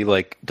might be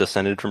like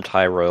descended from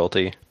Thai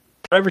royalty. Did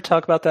I ever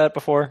talk about that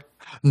before?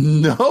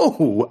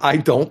 No, I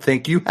don't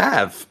think you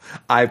have.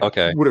 I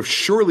would have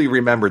surely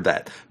remembered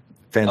that.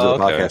 Fans of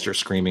the podcast are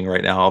screaming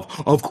right now.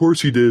 Of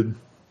course he did.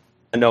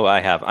 No, I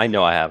have. I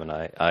know I haven't.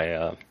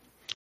 I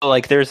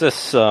like there's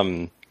this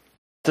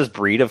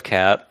breed of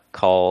cat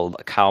called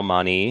Khao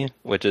Mani,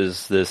 which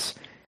is this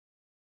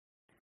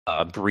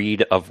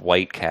breed of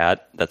white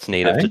cat that's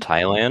native to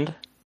Thailand.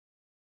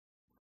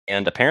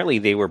 And apparently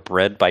they were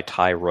bred by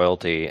Thai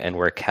royalty and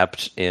were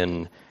kept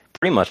in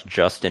pretty much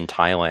just in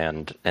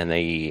Thailand. And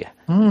I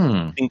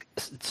think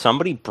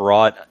somebody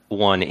brought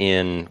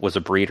one was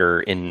a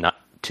breeder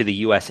to the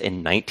U.S.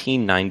 in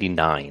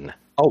 1999.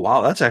 Oh,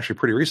 wow. That's actually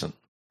pretty recent.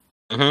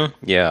 Mm-hmm.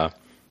 Yeah.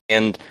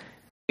 And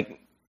the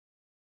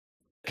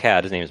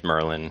cat, his name is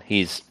Merlin.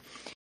 He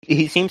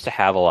seems to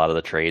have a lot of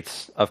the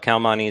traits of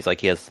Khao Mani's.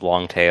 Like, he has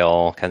long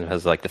tail, kind of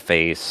has like the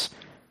face.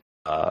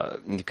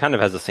 He kind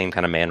of has the same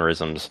kind of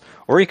mannerisms.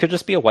 Or he could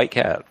just be a white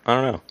cat. I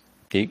don't know.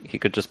 He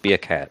could just be a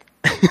cat.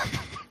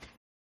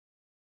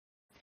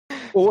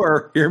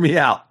 Or, hear me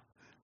out,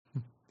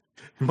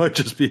 he might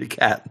just be a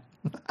cat.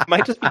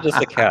 Might just be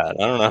just a cat.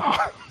 I don't know.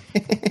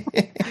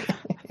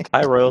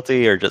 High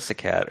royalty or just a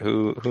cat?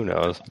 Who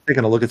knows? I'm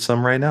taking a look at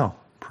some right now.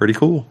 Pretty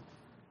cool.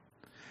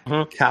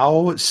 Mm-hmm.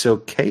 Khao, so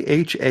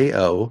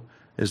Khao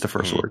is the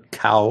first word.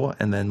 Khao,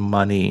 and then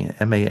Mani,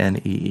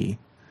 Manee.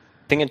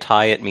 I think in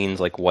Thai it means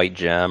like white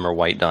gem or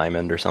white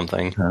diamond or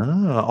something.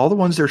 All the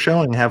ones they're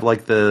showing have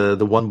like the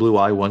one blue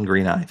eye, one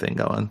green eye thing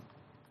going.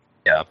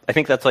 Yeah, I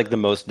think that's like the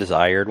most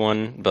desired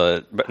one,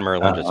 but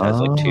Merlin just has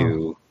like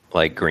 2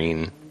 like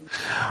green.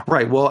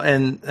 Right. Well,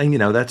 and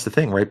that's the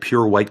thing, right?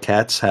 Pure white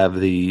cats have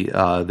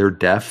they're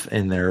deaf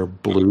in their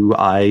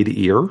blue-eyed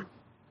ear.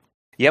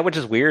 Yeah, which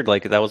is weird.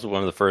 Like that was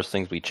one of the first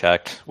things we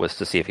checked was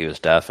to see if he was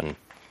deaf, and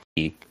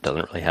he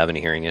doesn't really have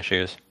any hearing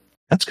issues.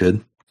 That's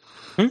good.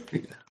 Hmm?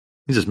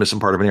 He's just missing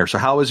part of an ear. So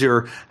how is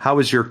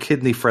your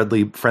kidney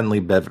friendly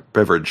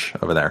beverage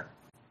over there?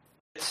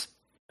 It's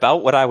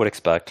about what I would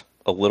expect.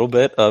 A little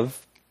bit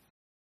of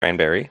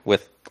cranberry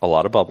with a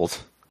lot of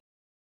bubbles.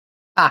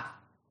 Ah.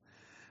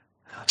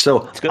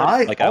 So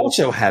I like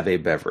also have a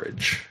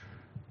beverage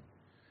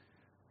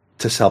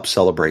to help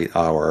celebrate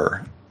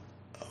our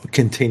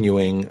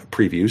continuing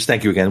previews.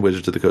 Thank you again,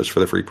 Wizards of the Coast, for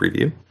the free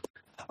preview.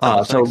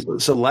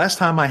 So last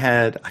time I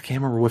can't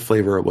remember what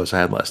flavor it was I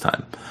had last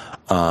time.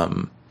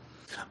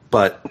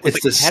 But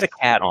it's this. It had a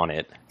cat on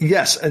it.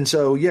 Yes, and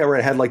so yeah,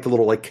 right. It had like the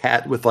little like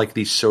cat with like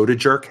the soda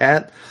jerk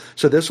hat.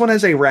 So this one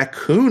has a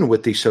raccoon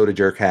with the soda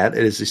jerk hat.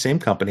 It is the same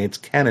company. It's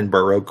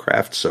Cannonboro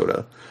Craft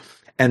Soda,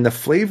 and the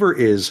flavor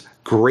is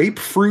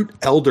grapefruit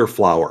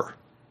elderflower.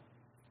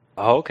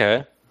 Oh,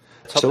 okay.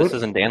 Let's hope this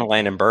isn't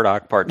Dandelion and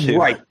Burdock Part 2.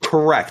 Right,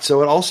 correct.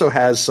 So it also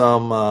has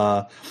some.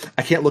 I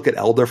can't look at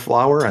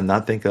elderflower and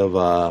not think of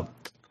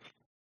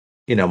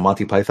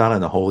Monty Python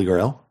and the Holy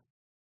Grail.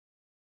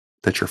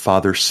 That your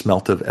father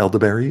smelt of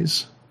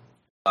elderberries.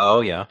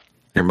 Oh, yeah.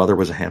 Your mother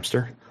was a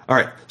hamster. All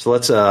right, so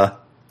let's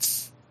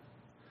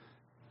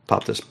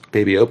pop this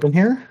baby open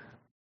here.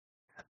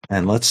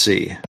 And let's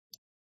see.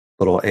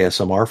 Little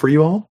ASMR for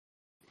you all.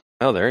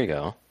 Oh, there you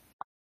go.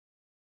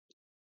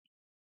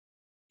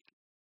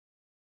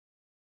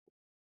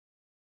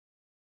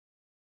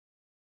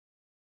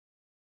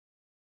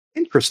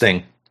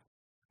 Interesting.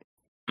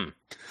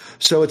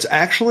 So it's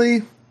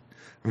actually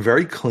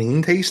very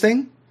clean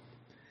tasting.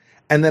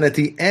 And then at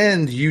the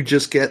end, you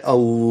just get a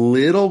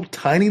little,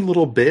 tiny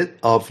little bit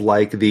of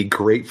like the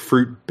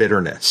grapefruit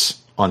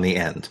bitterness on the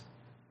end.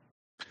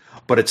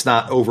 But it's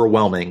not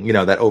overwhelming,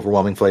 that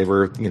overwhelming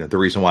flavor. The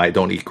reason why I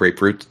don't eat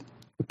grapefruit,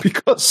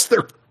 because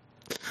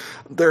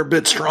they're a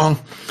bit strong.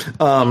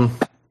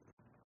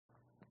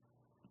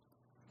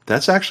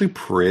 That's actually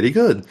pretty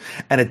good.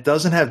 And it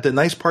doesn't have, the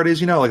nice part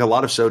is, like a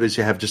lot of sodas,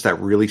 you have just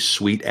that really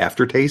sweet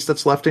aftertaste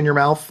that's left in your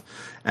mouth.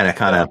 And it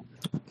kind of,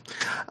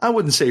 I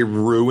wouldn't say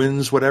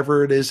ruins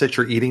whatever it is that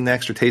you're eating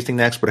next or tasting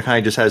next, but it kind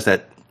of just has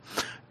that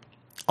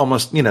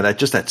almost,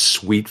 that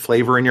sweet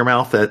flavor in your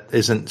mouth that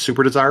isn't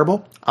super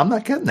desirable. I'm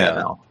not getting that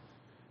now.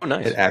 Oh,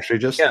 nice. It actually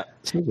just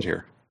seems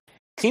here.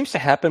 It seems to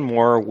happen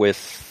more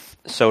with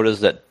sodas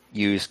that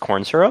use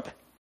corn syrup.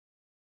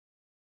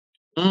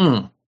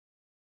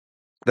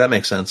 That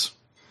makes sense.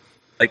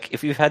 Like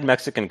if you've had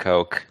Mexican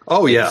Coke,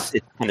 it's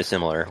kind of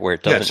similar where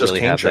it doesn't really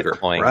have sugar. that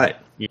cloying. Right.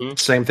 Mm-hmm.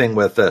 Same thing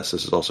with this.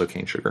 This is also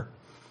cane sugar.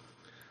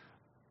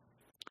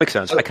 Makes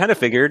sense. I kind of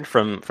figured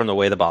from the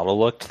way the bottle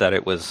looked that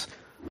it was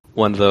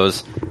one of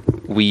those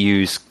we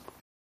use.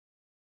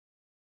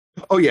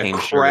 Oh yeah,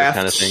 craft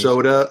kind of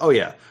soda. Oh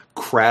yeah,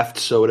 craft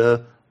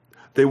soda.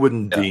 They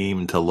wouldn't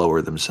deem to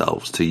lower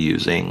themselves to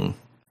using,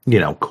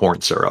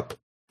 corn syrup.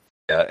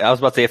 Yeah, I was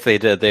about to say if they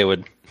did, they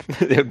would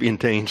be in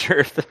danger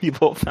if the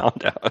people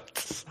found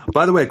out.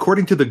 By the way,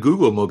 according to the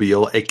Google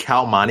Mobile, a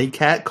Kalmani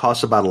cat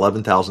costs about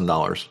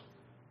 $11,000.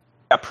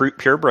 Yeah,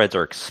 purebreds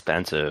are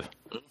expensive,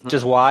 which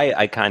is why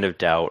I kind of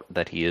doubt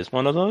that he is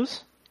one of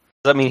those.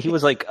 I mean, he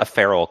was like a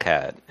feral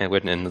cat, and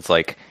it's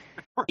like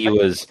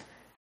his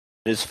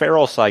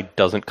feral side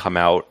doesn't come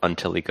out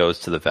until he goes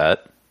to the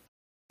vet.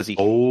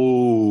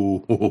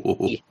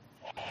 He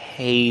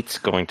hates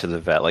going to the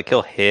vet. Like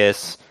he'll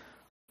hiss.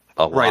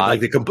 Right,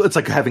 like it's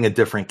like having a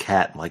different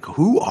cat. Like,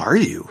 who are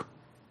you?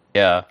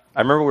 Yeah, I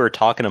remember we were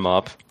talking him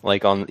up,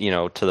 like on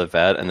to the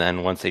vet, and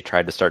then once they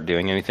tried to start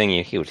doing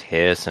anything, he would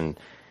hiss and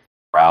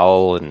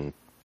growl and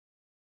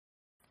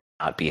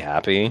not be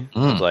happy.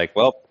 It's like,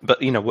 well,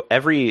 but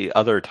every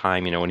other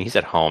time, when he's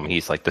at home,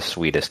 he's like the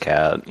sweetest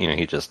cat.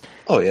 He just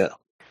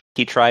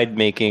he tried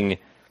making. I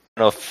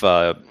don't know if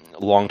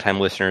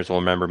longtime listeners will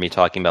remember me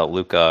talking about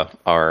Luca,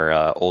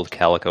 our old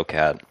calico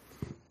cat.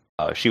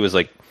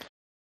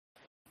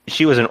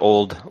 She was an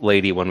old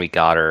lady when we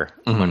got her,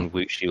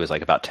 she was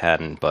like about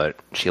 10, but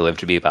she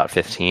lived to be about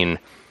 15.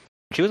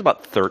 She was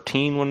about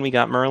 13 when we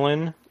got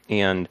Merlin,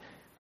 and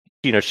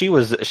she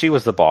was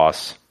the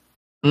boss,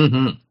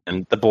 and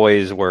the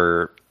boys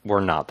were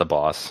not the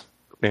boss,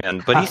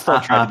 but he still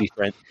tried to be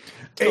friends.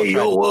 Hey,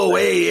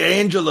 hey,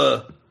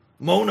 Angela,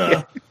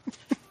 Mona,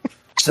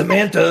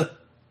 Samantha.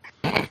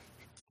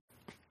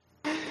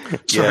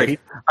 Sorry,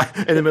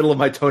 in the middle of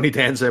my Tony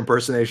Danza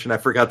impersonation, I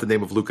forgot the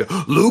name of Luca.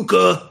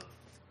 Luca.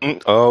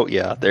 Oh,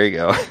 yeah, there you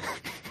go.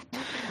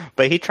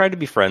 But he tried to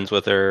be friends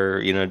with her,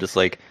 just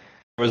like,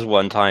 there was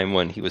one time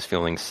when he was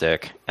feeling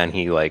sick, and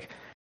he was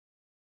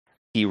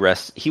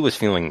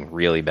feeling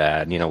really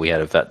bad. We had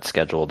a vet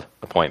scheduled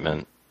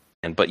appointment,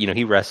 but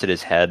he rested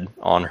his head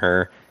on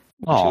her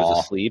when she was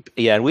asleep.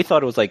 Yeah, and we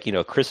thought it was like,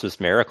 a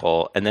Christmas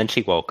miracle, and then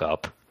she woke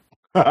up.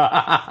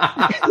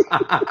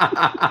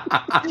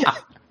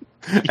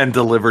 And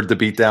delivered the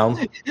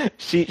beatdown.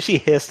 She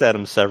hissed at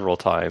him several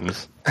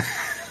times.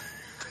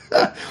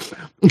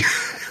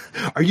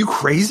 Are you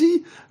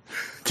crazy?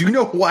 Do you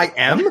know who I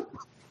am?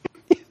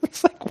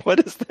 It's like, what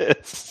is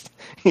this?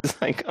 He's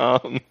like,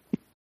 oh.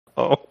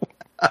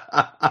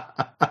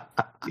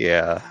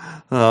 Yeah.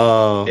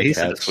 Oh, He's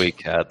a sweet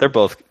cat. They're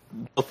both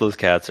those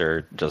cats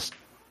are just,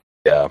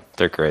 yeah,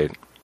 they're great.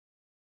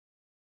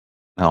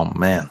 Oh,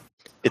 man.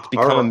 It's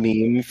become a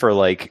meme for,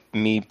 like,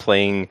 me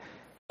playing,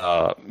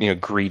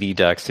 greedy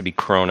decks to be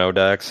chrono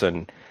decks.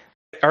 And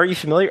are you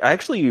familiar? I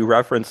actually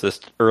referenced this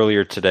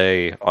earlier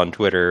today on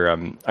Twitter.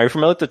 Are you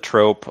familiar with the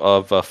trope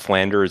of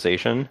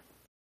Flanderization?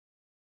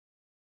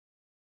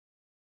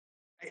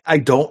 I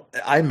don't.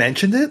 I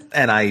mentioned it,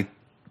 and I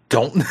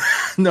don't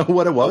know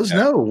what it was. Okay.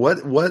 No,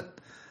 what?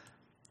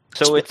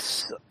 So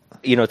it's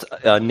it's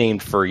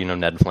named for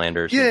Ned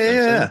Flanders.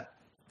 Yeah.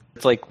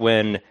 It's like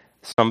when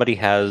somebody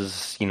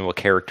has a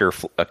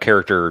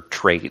character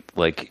trait,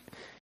 like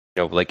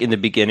like in the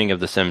beginning of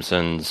The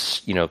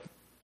Simpsons,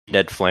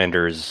 Ned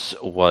Flanders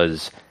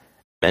was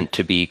meant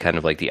to be kind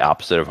of like the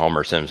opposite of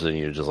Homer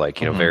Simpson. Just like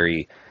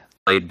very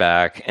laid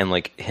back, and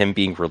like him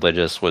being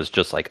religious was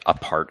just like a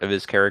part of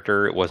his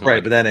character. It wasn't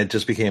right, but then it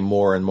just became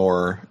more and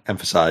more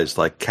emphasized,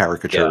 like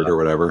caricatured or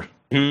whatever.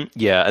 Mm-hmm.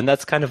 Yeah, and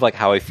that's kind of like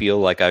how I feel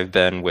like I've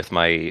been with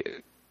my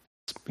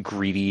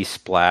greedy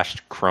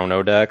splashed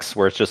chrono decks,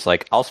 where it's just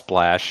like I'll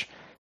splash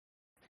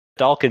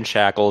Dalkin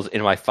Shackles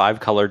in my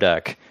 5-color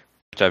deck,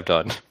 which I've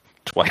done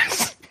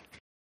twice.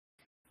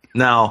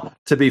 Now,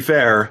 to be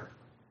fair,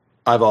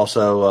 I've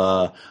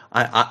also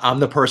I'm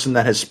the person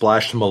that has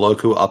splashed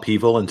Moloku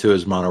Upheaval into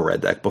his mono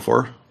red deck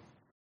before.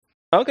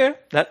 Okay,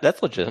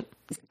 that's legit.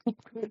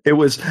 It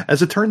was,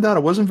 as it turned out,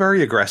 it wasn't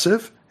very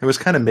aggressive. It was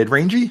kind of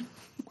mid-rangey.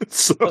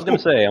 So, I was gonna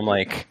say, I'm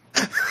like,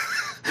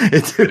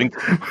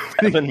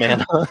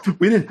 mana.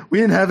 We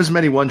didn't have as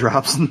many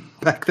 1-drops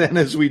back then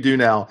as we do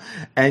now,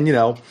 and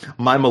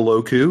my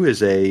Moloku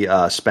is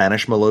a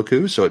Spanish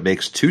Moloku, so it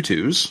makes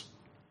 2/2s.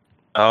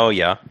 Oh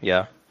yeah,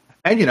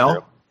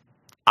 and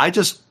I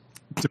just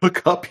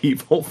took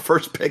Upheaval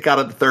first pick out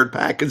of the third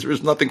pack because there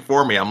was nothing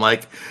for me. I'm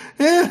like,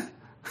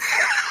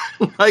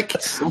 like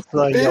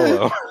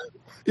yellow.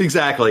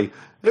 Exactly.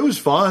 It was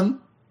fun.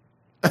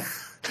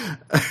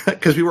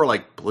 Because we were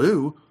like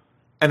blue,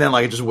 and then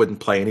like I just wouldn't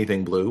play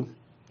anything blue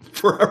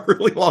for a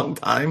really long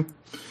time.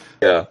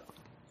 Yeah,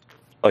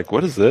 like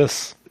what is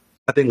this?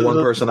 I think one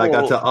person I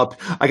got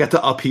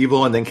to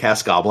Upheaval and then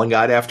cast Goblin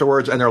Guide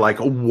afterwards, and they're like,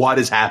 "What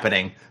is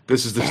happening?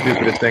 This is the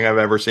stupidest thing I've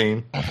ever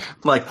seen." I'm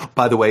like,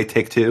 by the way,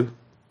 take 2.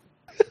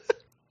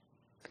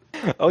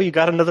 Oh, you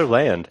got another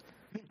land,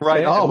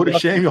 right? Oh, what a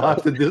shame! You'll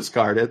have to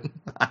discard it.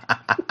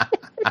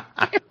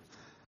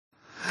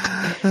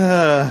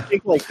 I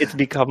think like it's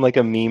become like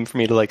a meme for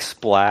me to like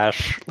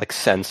splash like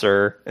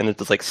Censor, and it's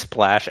just like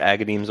splash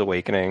Agadeem's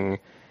Awakening,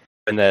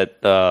 and that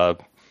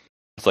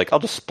it's like I'll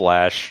just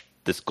splash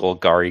this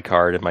Golgari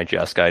card in my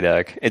Jeskai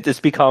deck. It's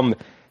become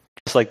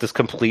just like this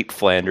complete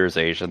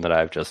Flanderization that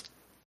I've just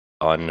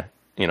done.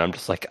 I'm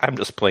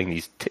just playing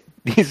these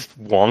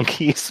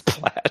wonky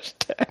splash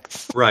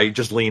decks. Right,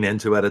 just lean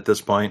into it at this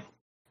point.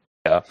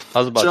 Yeah, I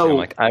was about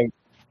to.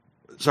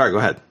 Sorry, go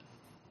ahead.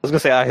 I was gonna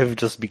say I have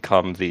just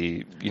become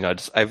the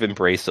I've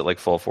embraced it like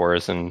full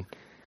force, and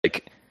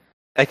like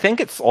I think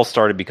it's all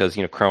started because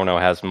Chrono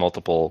has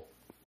multiple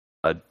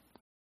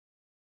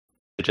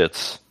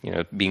digits,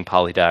 being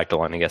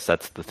polydactyl, and I guess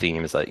that's the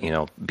theme, is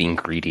that being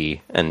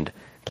greedy and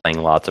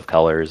playing lots of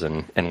colors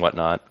and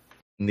whatnot,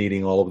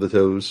 needing all of the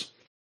toes.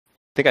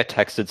 I think I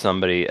texted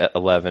somebody at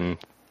 11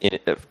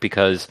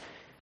 because I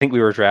think we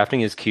were drafting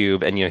his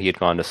cube, and he had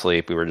gone to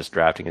sleep. We were just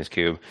drafting his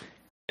cube,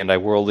 and I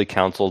worldly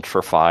counseled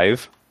for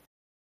 5.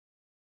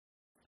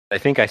 I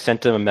think I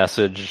sent him a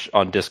message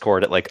on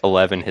Discord at like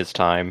 11 his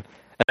time,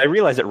 and I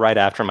realized it right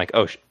after. I'm like,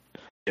 oh,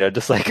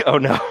 just like, oh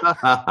no.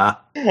 I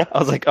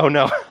was like, oh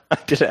no, I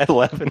did it at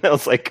 11. I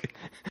was like,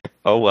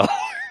 oh well,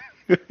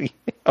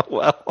 oh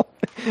well,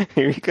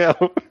 here you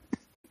go.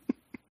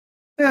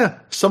 Yeah,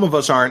 some of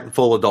us aren't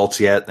full adults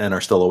yet and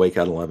are still awake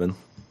at 11.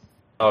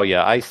 Oh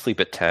yeah, I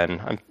sleep at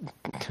 10.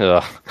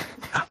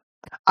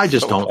 I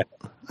just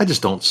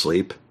don't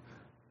sleep.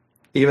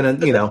 Even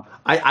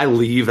I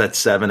leave at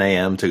 7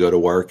 a.m. to go to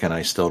work, and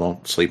I still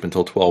don't sleep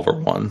until 12 or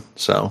 1.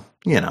 So,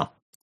 it's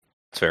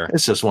fair.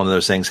 It's just one of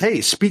those things.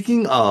 Hey,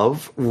 speaking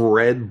of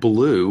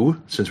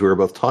red-blue, since we were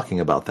both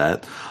talking about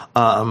that,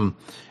 one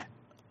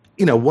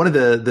of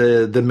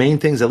the main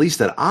things, at least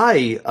that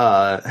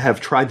I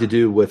have tried to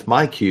do with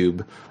my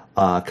cube,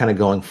 kind of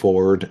going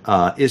forward,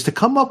 is to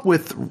come up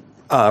with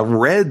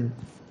red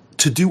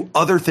to do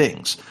other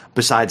things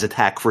besides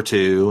attack for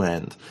 2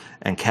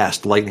 and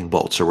cast lightning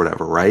bolts or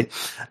whatever, right?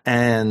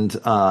 And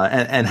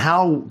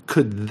how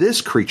could this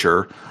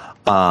creature,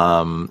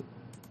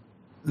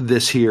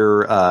 this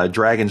here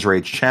Dragon's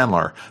Rage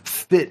Channeler,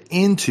 fit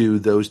into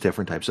those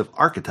different types of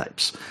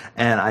archetypes?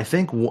 And I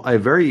think a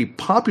very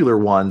popular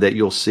one that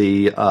you'll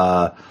see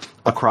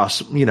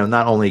across,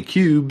 not only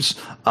cubes,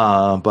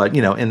 but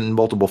in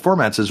multiple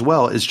formats as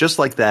well, is just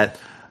like that.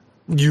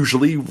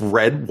 Usually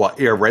red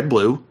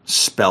blue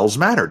spells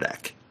matter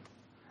deck,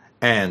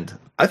 and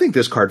I think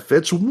this card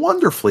fits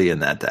wonderfully in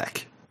that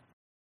deck.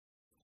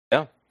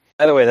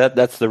 By the way,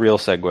 that's the real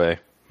segue.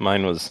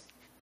 Mine was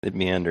it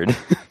meandered.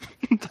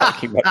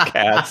 Talking about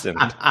cats and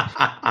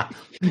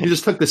you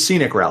just took the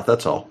scenic route.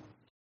 That's all.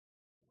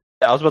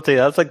 I was about to say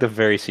that's like the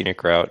very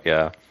scenic route.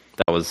 Yeah,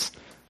 that was.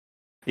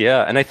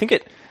 Yeah, and I think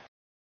it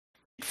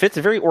fits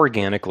very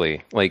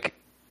organically. Like,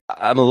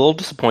 I'm a little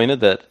disappointed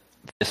that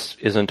this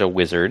isn't a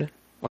wizard.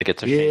 Like,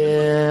 it's a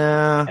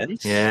shaman.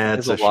 Yeah,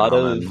 it's a lot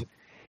shaman. of.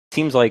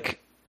 Seems like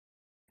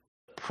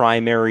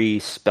primary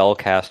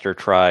spellcaster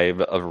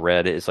tribe of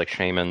red is like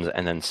shamans,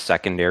 and then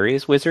secondary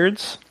is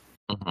wizards.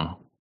 Mm-hmm.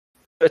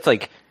 It's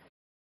like.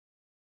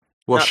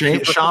 Well,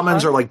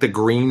 shamans are like the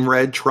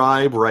green-red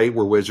tribe, right?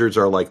 Where wizards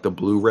are like the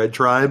blue-red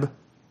tribe.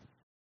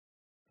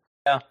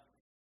 Yeah,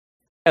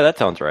 that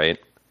sounds right.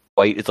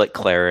 White is like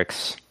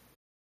clerics.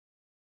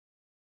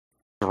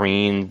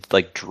 Green,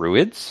 like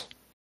druids.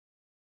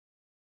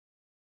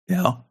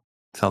 Yeah,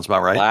 sounds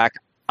about right. Black.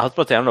 I was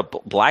about to say, I don't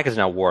know. Black is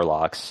now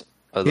warlocks.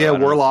 Yeah,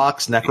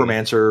 warlocks,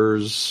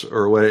 necromancers,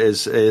 or what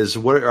is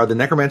what are the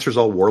necromancers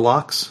all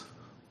warlocks?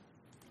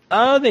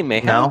 They may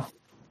have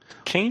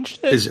changed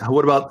it.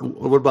 What about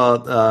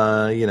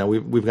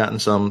we've gotten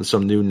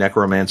some new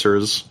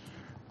necromancers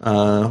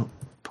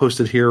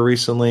posted here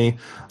recently.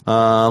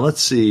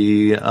 Let's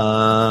see.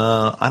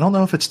 I don't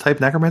know if it's type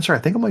necromancer. I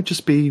think it might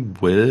just be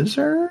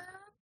wizard.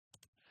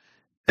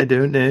 I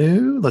don't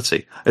know. Let's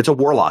see. It's a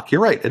warlock.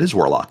 You're right. It is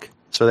warlock.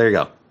 So there you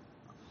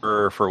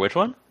go. For which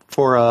one?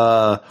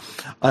 For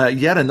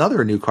yet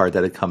another new card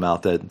that had come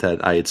out that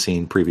I had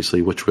seen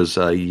previously, which was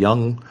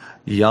young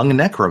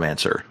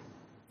necromancer.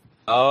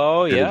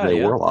 Oh yeah,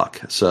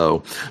 warlock.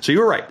 So you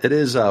were right. It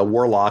is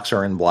warlocks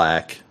are in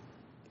black.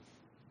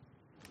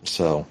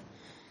 So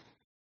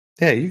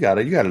yeah, you got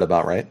it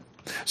about right.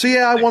 So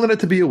yeah, I wanted it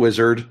to be a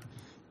wizard.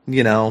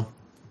 You know,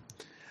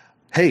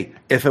 hey,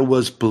 if it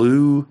was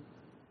blue,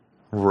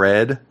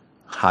 red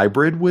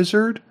hybrid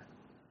wizard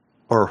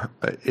or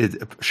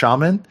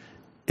shaman,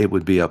 it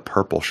would be a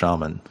purple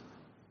shaman.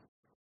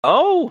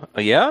 Oh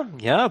yeah,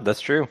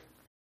 that's true.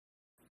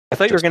 I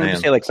thought you were going to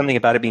say like something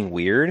about it being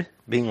weird,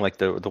 being like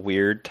the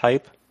weird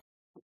type.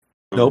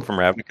 Nope. From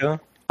Ravnica.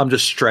 I'm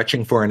just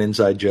stretching for an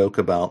inside joke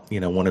about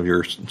one of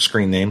your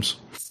screen names.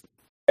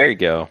 There you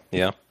go.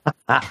 Yeah.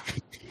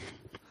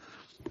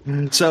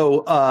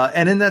 So,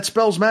 and in that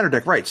Spells Matter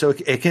deck, right? So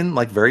it can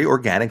like very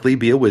organically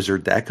be a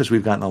wizard deck because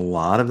we've gotten a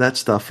lot of that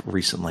stuff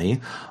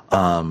recently.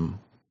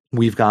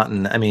 We've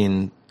gotten, and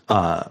it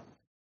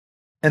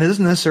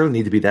doesn't necessarily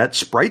need to be that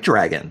Sprite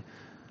Dragon.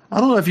 I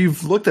don't know if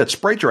you've looked at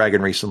Sprite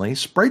Dragon recently.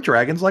 Sprite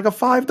Dragon's like a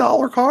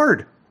 $5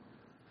 card.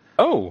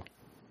 Oh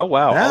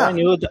wow!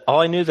 Yeah.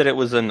 All I knew that it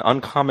was an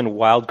uncommon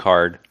wild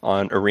card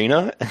on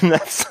Arena, and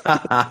that's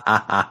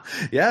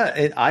yeah.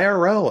 In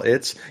IRL,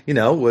 it's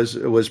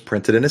was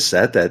printed in a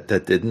set that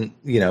didn't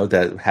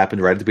that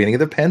happened right at the beginning of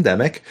the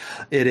pandemic.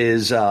 It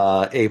is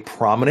a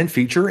prominent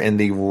feature in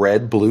the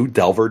red blue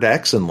Delver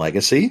decks in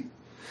Legacy.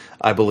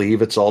 I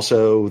believe it's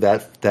also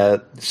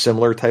that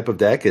similar type of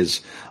deck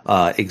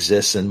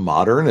exists in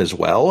Modern as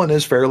well and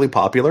is fairly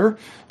popular.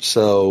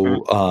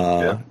 So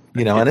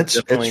and it's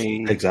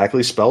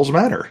exactly Spells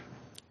Matter. I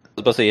was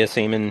supposed to say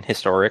same in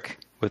Historic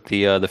with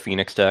the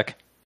Phoenix deck.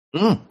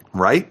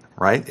 Right,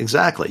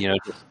 exactly.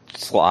 Just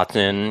slots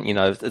in.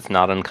 It's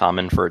not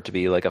uncommon for it to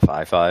be like a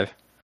 5/5.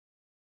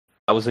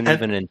 That wasn't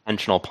even an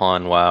intentional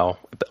pawn. Wow,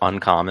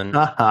 uncommon.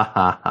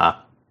 Yeah.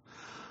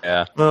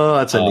 Oh,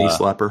 that's a knee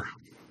slapper.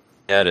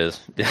 Yeah, it is.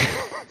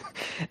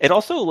 It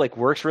also like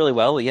works really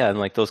well, and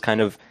like those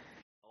kind of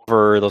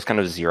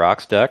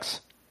Xerox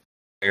decks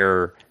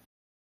where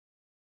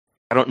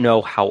I don't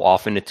know how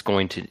often it's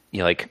going to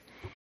and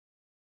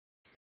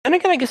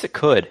again I guess it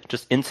could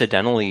just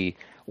incidentally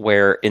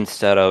where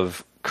instead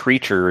of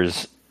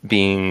creatures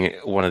being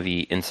one of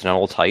the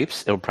incidental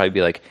types, it'll probably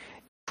be like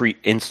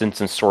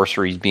instants and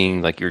sorceries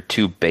being like your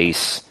two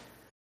base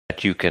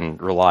that you can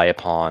rely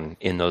upon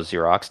in those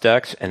Xerox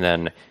decks, and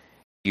then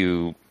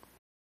you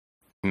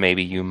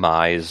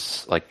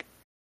mize like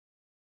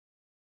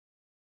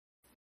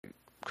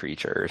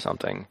creature or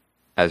something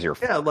as your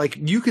like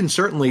you can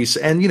certainly,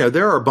 and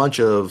there are a bunch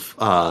of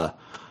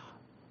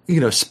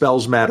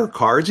Spells Matter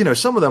cards.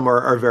 Some of them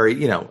are very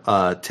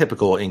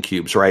typical in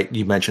cubes, right?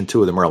 You mentioned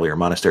two of them earlier: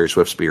 Monastery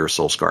Swiftspear,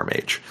 Soulscar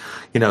Mage.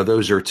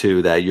 Those are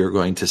two that you're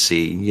going to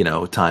see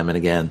time and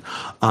again.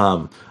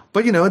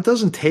 But it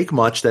doesn't take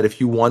much that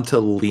if you want to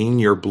lean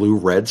your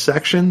blue-red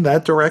section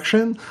that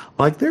direction,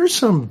 like there's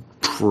some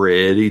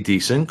pretty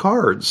decent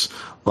cards.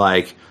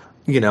 Like,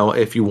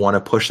 if you want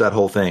to push that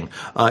whole thing,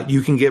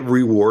 you can get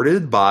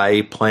rewarded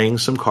by playing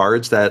some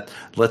cards that,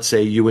 let's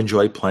say you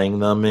enjoy playing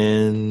them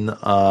in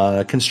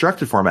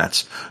constructed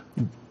formats.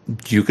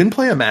 You can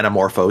play a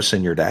Manamorphose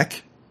in your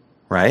deck,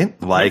 right?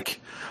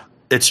 Like,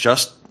 it's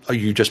just,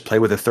 you just play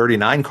with a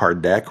 39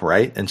 card deck,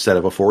 right? Instead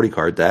of a 40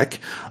 card deck.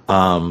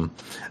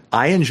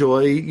 I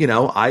enjoy,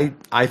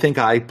 I think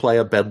I play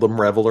a Bedlam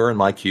Reveler in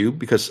my cube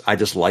because I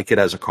just like it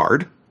as a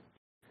card.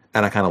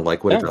 and I kind of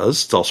like what it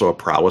does. It's also a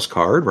prowess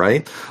card,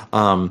 right?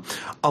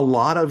 A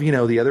lot of,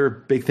 the other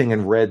big thing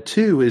in red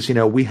too is,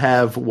 we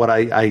have what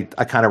I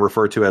kind of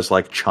refer to as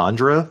like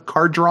Chandra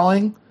card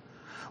drawing,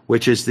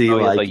 which is the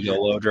like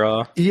YOLO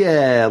draw.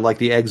 Yeah, like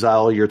the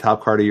exile your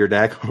top card of your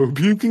deck. Hope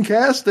you can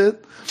cast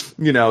it.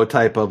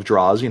 Type of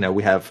draws.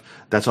 We have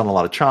that's on a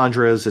lot of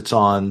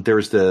Chandras.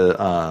 There's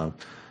the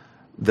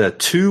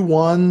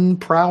 2/1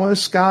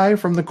 prowess guy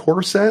from the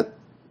core set.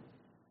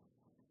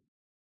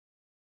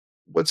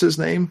 What's his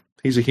name?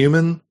 He's a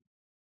human.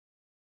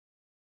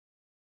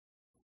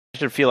 I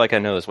should feel like I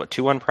know this. What,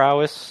 2/1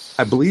 prowess?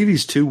 I believe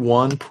he's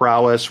 2/1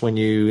 prowess. When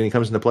he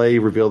comes into play,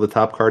 you reveal the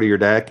top card of your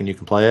deck and you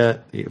can play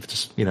it. You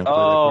just play that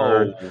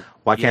card.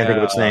 Why can't I think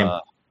of its name?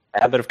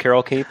 Abbot of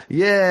Carol Keep?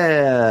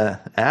 Yeah,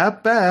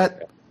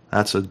 Abbot.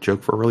 That's a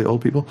joke for really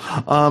old people.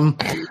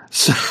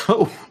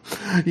 So,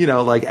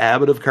 like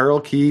Abbot of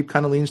Carol Keep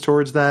kind of leans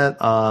towards that.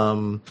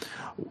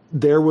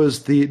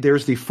 There's the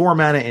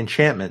 4-mana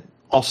enchantment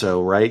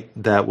also, right?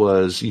 That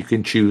was, you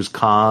can choose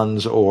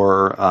cons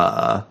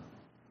or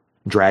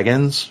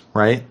dragons,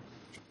 right?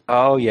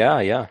 Oh,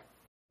 yeah.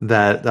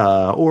 That,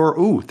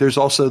 there's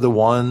also the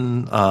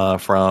one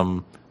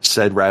from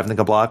said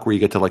Ravnica block where you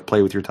get to like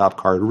play with your top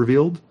card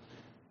revealed.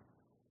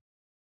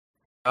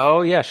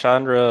 Oh, yeah,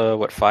 Chandra,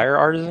 Fire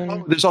Artisan?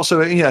 Oh, there's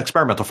also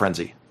Experimental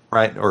Frenzy,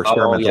 right? Or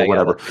Experimental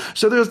whatever. Yeah.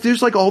 So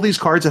there's like all these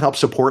cards that help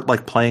support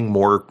like playing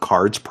more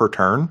cards per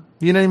turn.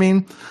 You know what I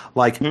mean?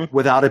 Like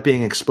without it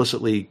being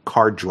explicitly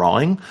card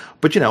drawing.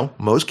 But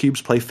most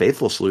cubes play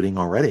Faithless Looting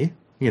already.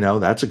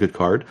 That's a good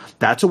card.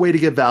 That's a way to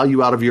get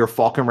value out of your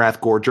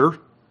Falkenrath Gorger.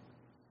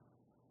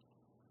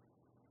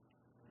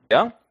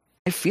 Yeah.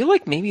 I feel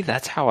like maybe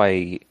that's how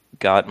I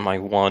got my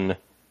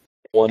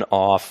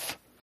one-off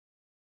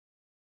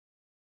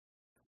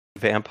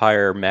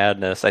Vampire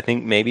Madness. I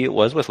think maybe it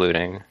was with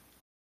looting.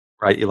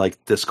 Right, you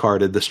like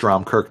discarded the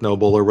Strom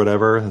Kirknoble or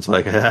whatever. It's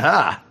like,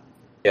 ha!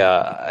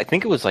 Yeah, I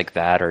think it was like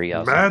that or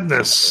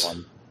Madness.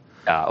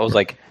 Yeah, I was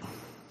like,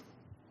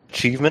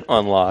 achievement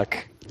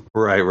unlock.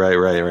 Right.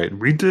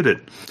 We did it.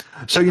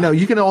 So,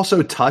 you can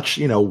also touch,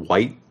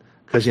 white,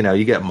 because,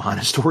 you get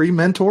Monastery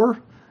Mentor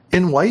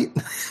in white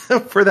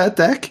for that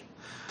deck,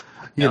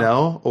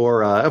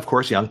 or, of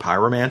course, Young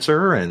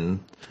Pyromancer,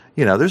 and,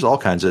 there's all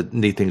kinds of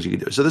neat things you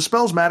can do. So the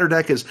Spells Matter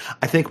deck is,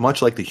 I think,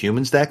 much like the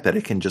Humans deck, that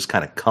it can just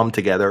kind of come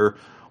together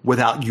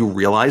without you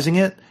realizing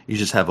it. You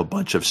just have a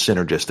bunch of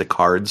synergistic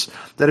cards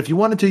that if you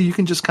wanted to, you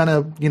can just kind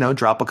of,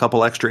 drop a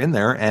couple extra in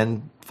there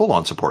and full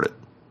on support it.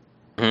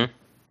 Mm-hmm.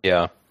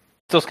 Yeah.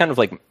 Those kind of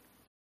like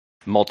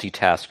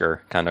multitasker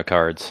kind of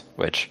cards,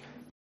 which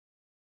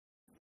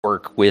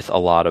work with a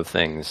lot of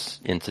things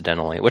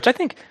incidentally, which I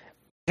think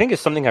is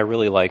something I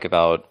really like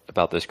about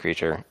this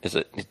creature, is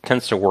it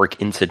tends to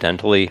work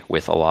incidentally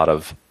with a lot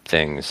of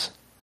things.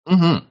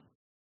 Mm-hmm.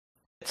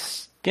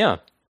 Yeah.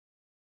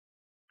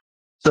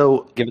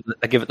 So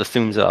I give it the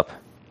thumbs up.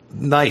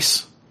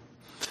 Nice.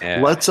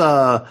 Yeah. Let's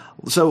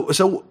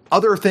so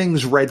other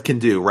things red can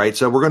do, right?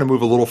 So we're going to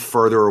move a little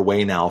further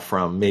away now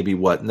from maybe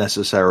what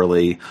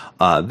necessarily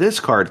this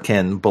card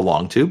can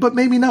belong to, but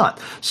maybe not.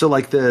 So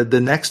like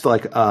the next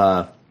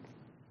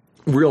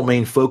real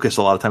main focus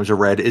a lot of times of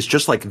red is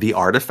just like the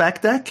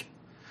artifact deck.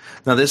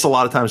 Now this a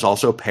lot of times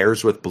also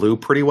pairs with blue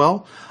pretty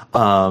well.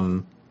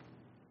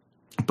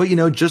 But,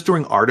 just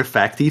doing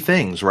artifacty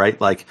things, right?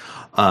 Like,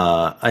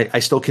 I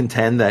still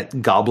contend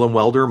that Goblin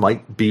Welder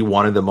might be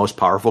one of the most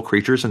powerful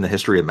creatures in the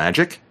history of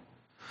Magic.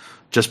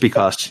 Just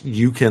because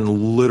you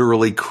can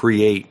literally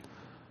create,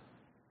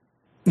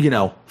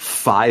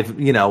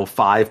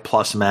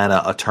 5+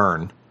 mana a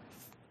turn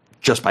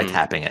just by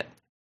tapping it.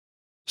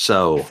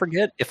 So I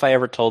forget if I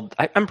ever told.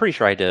 I'm pretty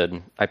sure I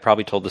did. I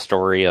probably told the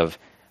story of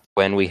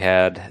when we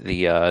had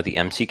the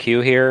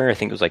MCQ here. I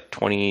think it was like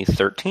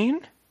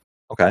 2013.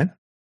 Okay.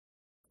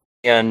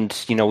 And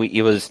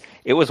it was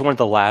one of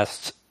the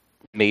last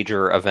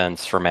major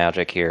events for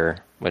Magic here,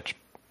 which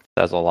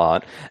says a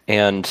lot.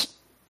 And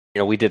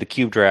we did a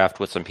cube draft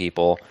with some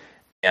people,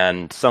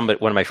 and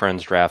one of my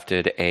friends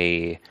drafted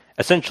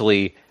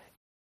essentially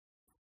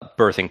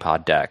Birthing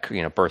Pod deck,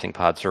 Birthing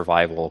Pod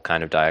survival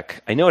kind of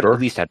deck. I know it at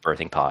least had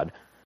Birthing Pod.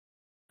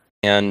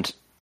 And,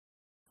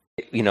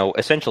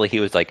 essentially he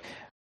was like,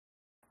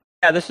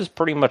 yeah, this is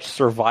pretty much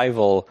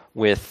survival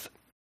with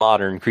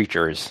modern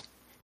creatures.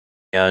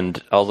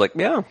 And I was like,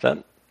 yeah,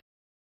 that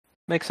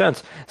makes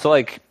sense. So,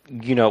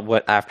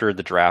 after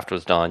the draft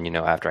was done,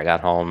 after I got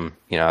home,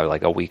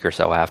 like a week or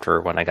so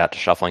after when I got to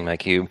shuffling my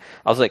cube,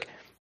 I was like,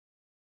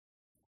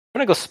 I'm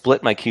going to go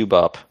split my cube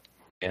up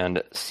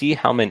and see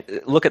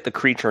look at the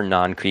creature,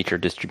 non-creature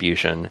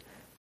distribution.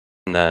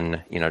 And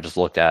then, just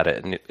looked at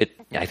it, and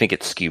I think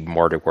it skewed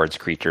more towards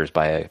creatures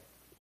by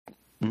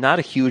not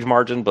a huge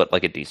margin, but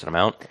like a decent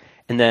amount.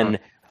 And then,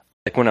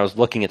 when I was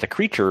looking at the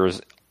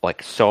creatures,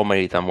 like so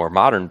many of them were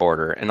modern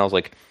border, and I was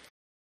like,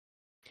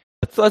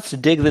 let's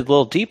dig a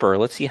little deeper.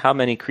 Let's see how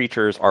many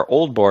creatures are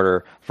old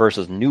border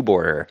versus new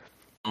border.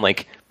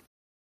 Like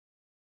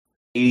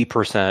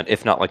 80%,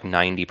 if not like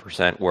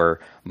 90%, were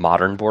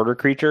modern border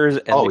creatures.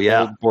 And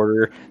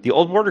the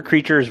old border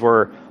creatures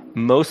were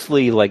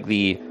mostly like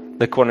the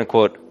quote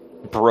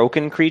unquote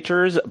broken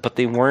creatures, but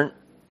they weren't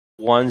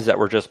ones that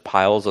were just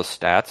piles of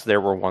stats.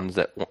 There were ones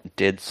that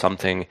did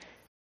something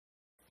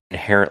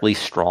inherently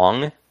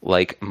strong,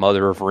 like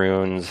Mother of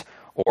Runes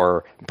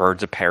or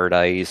Birds of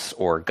Paradise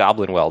or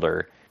Goblin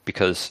Welder,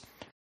 because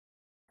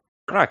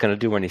they're not going to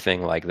do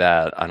anything like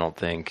that, I don't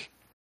think.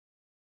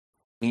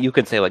 You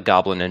could say like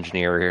Goblin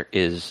Engineer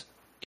is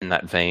in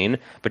that vein,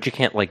 but you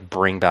can't like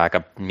bring back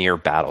a near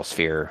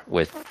Battlesphere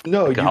with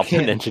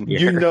Goblin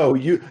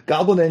Engineer.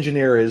 Goblin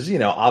Engineer is,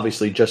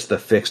 obviously just the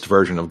fixed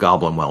version of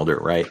Goblin Welder,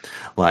 right?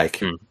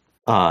 Like,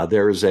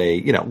 there's a,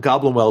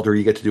 Goblin Welder,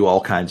 you get to do all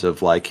kinds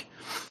of like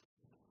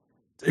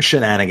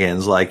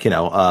shenanigans, like,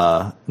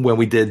 when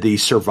we did the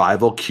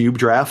survival cube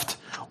draft,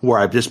 where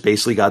I just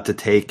basically got to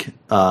take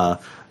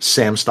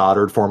Sam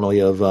Stoddard,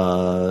 formerly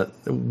of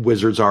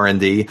Wizards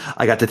R&D.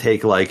 I got to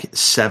take like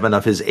 7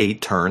 of his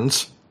 8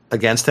 turns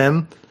against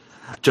him,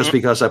 just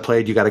because I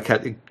played you got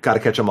to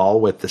catch them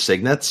all with the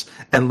signets,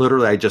 and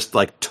literally I just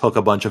like took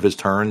a bunch of his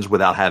turns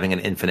without having an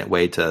infinite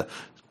way to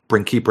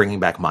keep bringing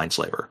back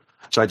Mindslaver.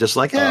 So I just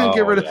like,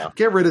 get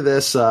rid of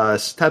this,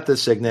 tap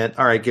this signet.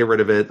 All right, get rid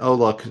of it. Oh,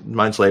 look,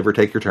 Mindslaver,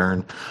 take your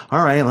turn.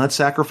 All right, let's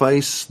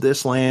sacrifice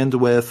this land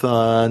with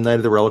Knight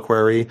of the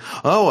Reliquary.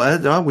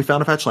 Oh, we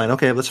found a fetch land.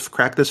 Okay, let's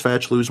crack this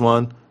fetch, lose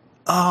 1.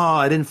 Oh,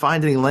 I didn't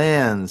find any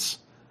lands.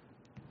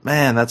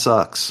 Man, that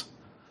sucks.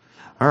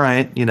 All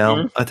right,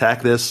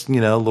 attack this,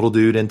 little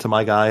dude into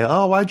my guy.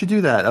 Oh, why'd you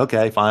do that?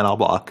 Okay, fine, I'll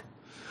block.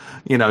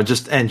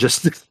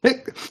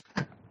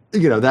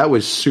 That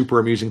was super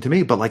amusing to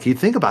me. But like, you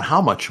think about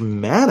how much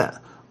mana,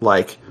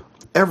 like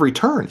every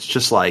turn, it's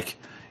just like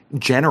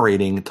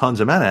generating tons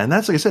of mana. And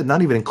that's, like I said,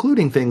 not even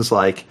including things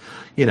like,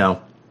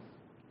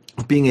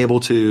 being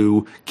able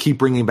to keep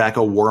bringing back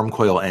a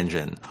Wormcoil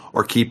Engine,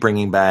 or keep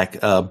bringing back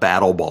a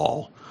Battle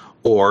Ball,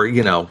 or,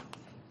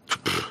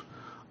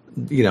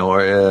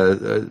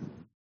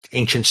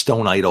 Ancient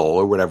Stone Idol,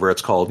 or whatever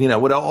it's called,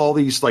 with all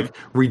these like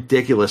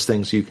ridiculous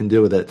things you can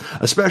do with it,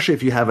 especially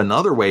if you have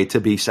another way to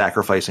be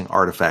sacrificing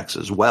artifacts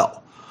as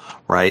well,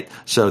 right?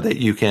 So that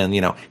you can,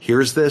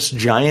 here's this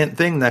giant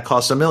thing that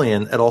costs $1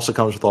 million. It also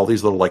comes with all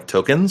these little like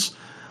tokens.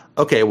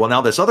 Okay, well now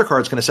this other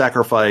card's going to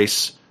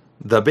sacrifice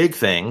the big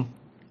thing,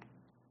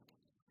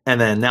 and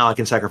then now I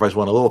can sacrifice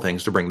one of the little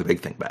things to bring the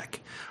big thing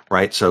back,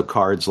 right? So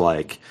cards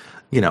like,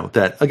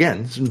 that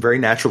again very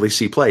naturally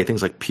see play,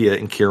 things like Pia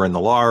and Kira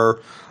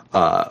Nalaar,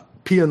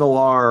 Pia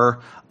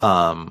Nalaar,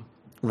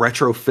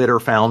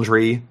 Retrofitter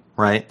Foundry,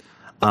 right?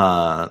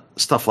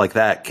 Stuff like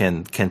that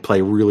can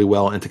play really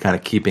well into kind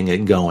of keeping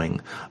it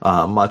going.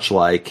 Much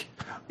like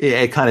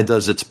it kind of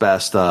does its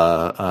best,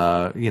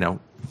 recurring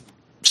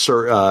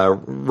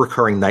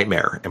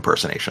Nightmare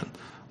Impersonation,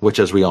 which,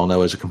 as we all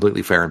know, is a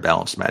completely fair and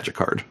balanced Magic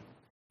card.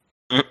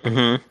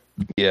 Mm-hmm.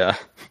 Yeah.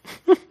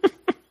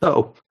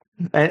 So.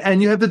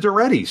 And you have the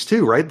Durettis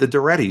too, right? The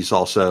Durettis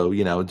also,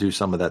 do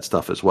some of that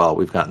stuff as well.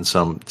 We've gotten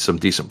some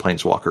decent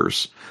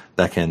Planeswalkers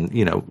that can,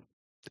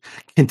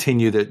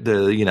 continue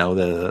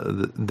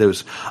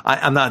those.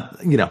 I'm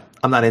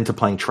not into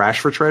playing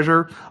Trash for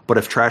Treasure, but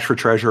if Trash for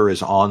Treasure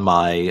is on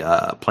my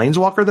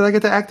Planeswalker that I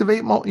get to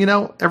activate,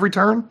 every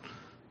turn,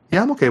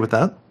 yeah, I'm okay with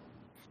that.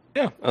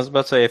 Yeah, I was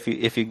about to say,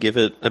 if you give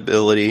it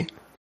ability,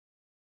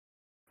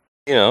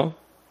 it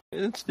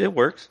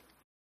works.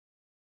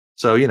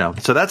 So,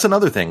 so that's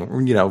another thing,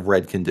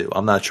 Red can do.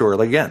 I'm not sure.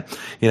 Like, again,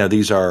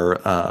 these are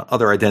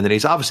other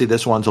identities. Obviously,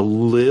 this one's a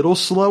little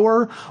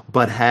slower,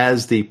 but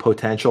has the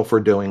potential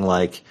for doing,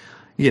 like,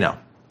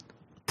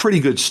 pretty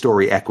good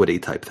story equity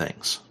type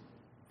things.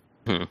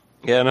 Yeah,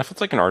 and if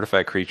it's like an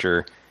artifact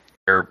creature,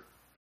 you're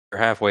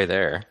halfway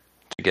there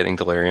to getting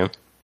Delirium.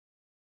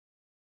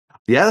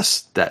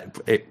 Yes,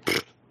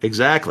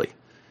 exactly.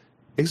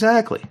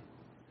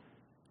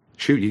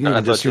 Shoot, you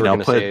can just,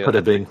 put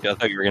a big... I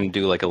thought you were going to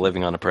do like a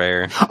Living on a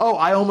Prayer. Oh,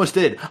 I almost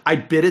did. I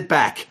bit it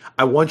back.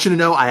 I want you to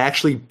know I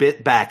actually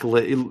bit back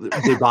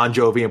the Bon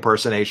Jovi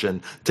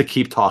impersonation to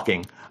keep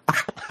talking.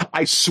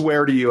 I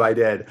swear to you I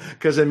did.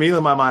 Because immediately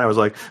in my mind I was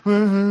like... Yep.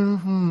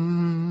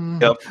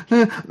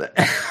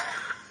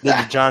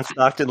 The John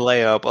Stockton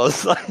layup. I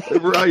was like...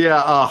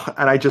 yeah,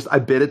 and I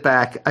bit it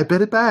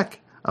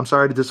back. I'm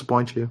sorry to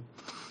disappoint you.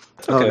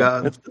 It's okay. Oh,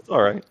 God. It's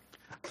all right.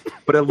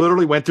 But it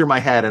literally went through my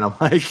head, and I'm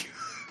like...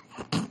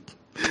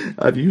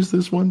 I've used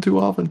this one too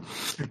often.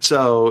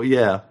 So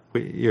yeah,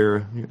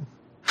 you're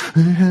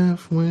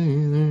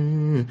halfway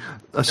there.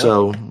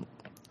 So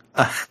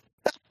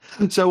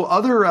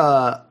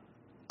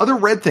other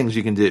red things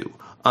you can do.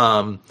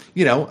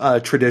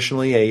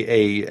 Traditionally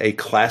a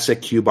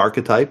classic cube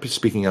archetype,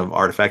 speaking of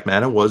artifact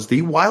mana, was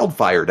the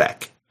Wildfire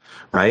deck,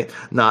 right?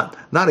 Not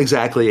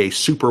exactly a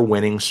super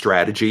winning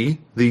strategy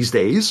these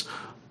days,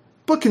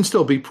 but can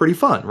still be pretty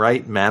fun,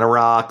 right? Mana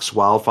Rocks,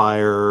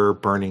 Wildfire,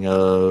 Burning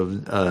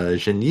of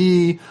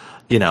Genie,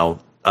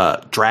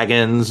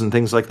 dragons and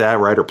things like that,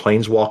 right? Or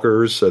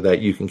Planeswalkers, so that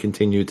you can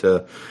continue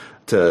to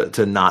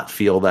not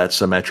feel that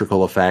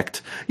symmetrical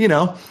effect.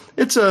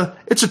 It's a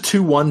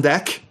 2/1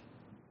 deck.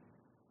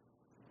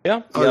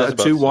 Yeah, a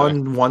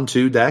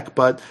 2-1-1-2 deck,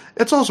 but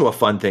it's also a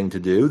fun thing to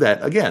do.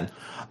 That again,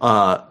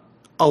 a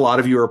lot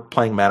of you are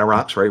playing mana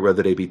rocks, right?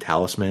 Whether they be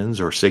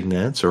talismans or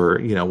signets or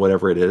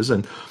whatever it is,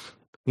 and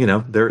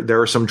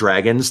there are some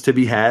dragons to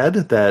be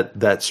had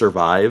that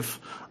survive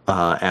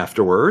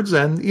afterwards,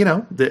 and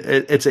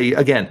it's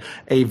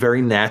a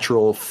very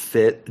natural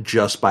fit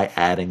just by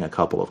adding a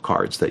couple of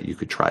cards that you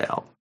could try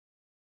out.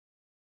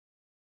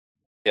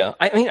 Yeah,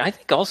 I mean, I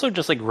think also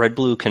just like red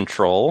blue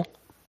control,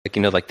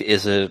 like the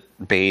Izzet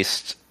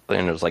based,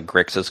 and it was like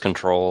Grixis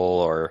control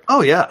or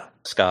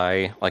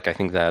Sky. Like I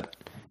think that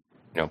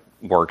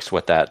works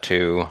with that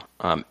too.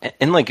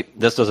 And like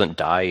this doesn't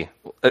die.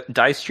 It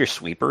dies to your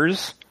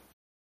sweepers,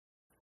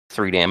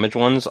 3 damage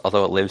ones.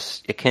 Although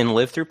it can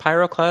live through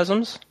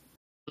pyroclasms.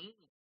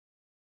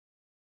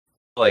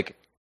 Like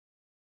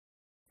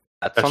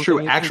that's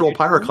true. Actual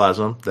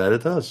pyroclasm that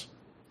it does.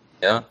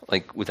 Yeah,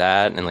 like with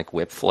that and like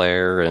whip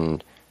flare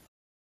and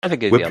I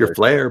think whip your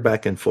flare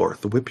back and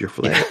forth. Whip your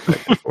flare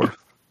back and forth.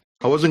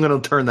 I wasn't going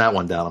to turn that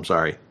one down. I'm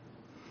sorry.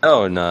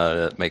 Oh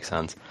no, that makes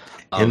sense.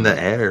 In the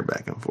air,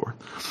 back and forth.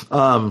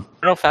 I don't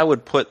know if I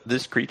would put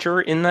this creature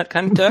in that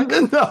kind of deck.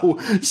 No,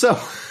 so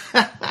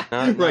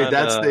right.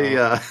 That's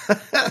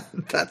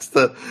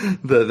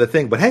the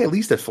thing. But hey, at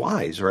least it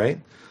flies, right?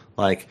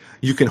 Like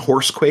you can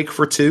Horsequake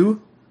for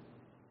 2.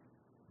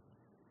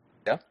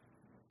 Yeah.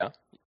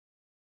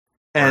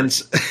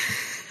 And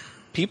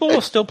people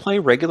will still play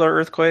regular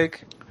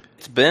Earthquake.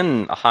 It's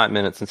been a hot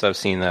minute since I've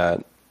seen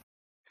that.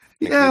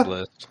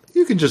 Yeah,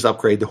 you can just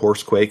upgrade to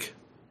Horsequake.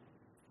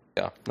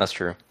 Yeah, that's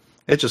true.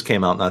 It just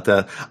came out not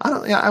that.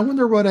 I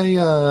wonder what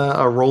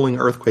a rolling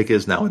Earthquake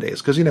is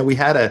nowadays, because we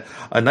had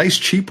a nice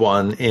cheap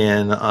one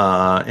in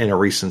a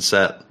recent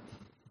set.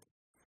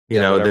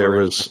 There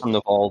was from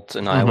the Vault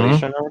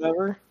Annihilation or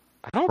whatever.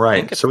 I don't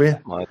think it's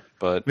that much,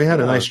 but we had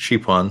a nice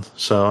cheap one.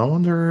 So I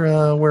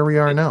wonder where we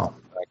are now.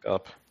 Back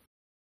up.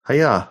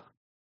 Hiya.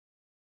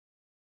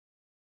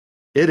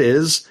 It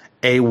is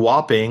a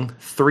whopping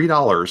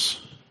 $3.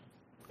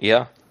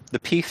 Yeah, the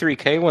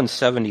P3K one's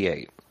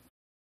 $78.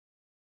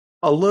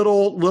 A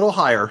little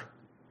higher.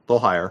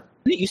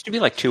 It used to be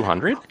like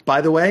 200.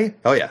 By the way,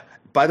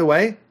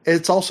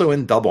 it's also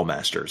in Double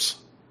Masters.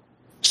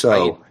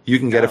 So you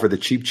can get it for the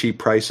cheap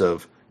price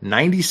of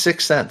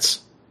 96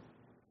 cents.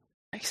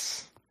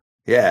 Nice.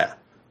 Yeah.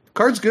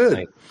 Card's good.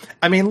 Nice.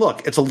 I mean,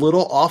 look, it's a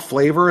little off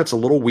flavor. It's a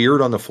little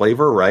weird on the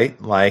flavor,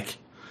 right? Like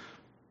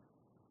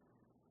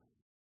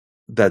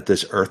that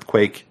this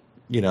Earthquake,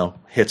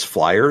 hits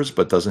flyers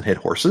but doesn't hit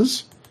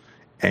horses.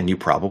 And you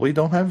probably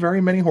don't have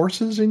very many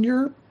horses in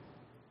your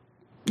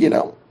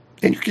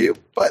queue.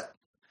 But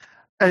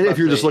if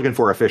you're just looking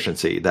for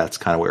efficiency, that's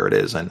kind of where it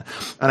is. And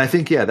I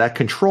think, that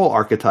control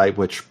archetype,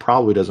 which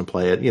probably doesn't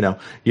play it,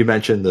 you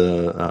mentioned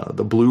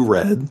the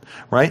blue-red,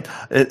 right?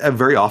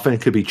 Very often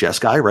it could be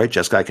Jeskai, right?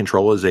 Jeskai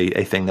control is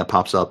a thing that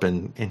pops up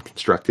in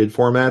constructed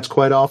formats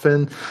quite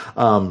often.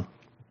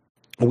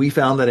 We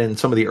found that in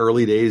some of the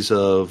early days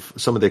of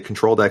some of the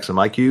control decks in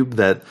MyCube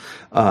that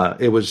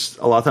it was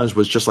a lot of times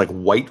was just like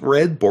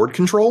white-red board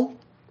control.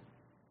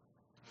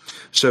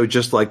 So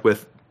just like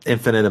with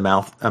infinite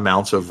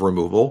amounts of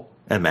removal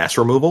and mass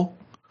removal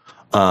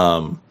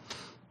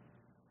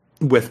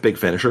with big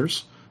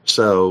finishers.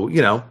 So,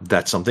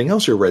 that's something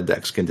else your red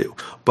decks can do.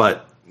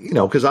 But,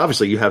 because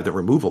obviously you have the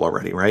removal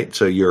already, right?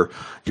 So you're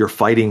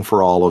fighting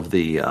for all of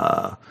the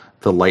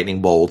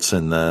lightning bolts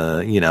and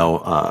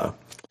the,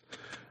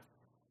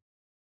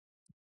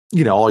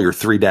 all your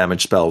 3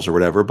 damage spells or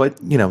whatever, but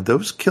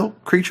those kill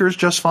creatures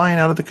just fine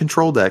out of the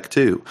control deck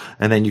too.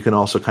 And then you can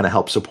also kind of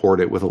help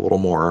support it with a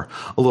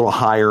little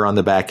higher on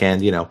the back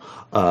end,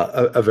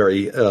 a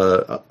very,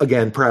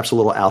 again, perhaps a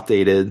little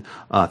outdated,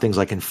 things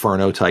like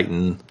Inferno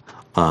Titan,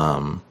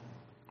 some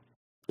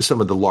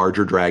of the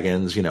larger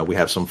dragons, we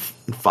have some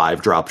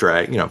 5-drop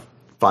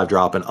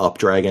 5-drop and up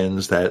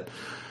dragons that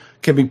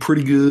can be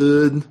pretty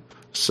good.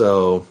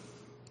 So,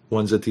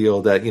 ones that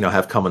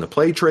have come into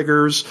play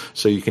triggers,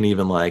 so you can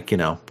even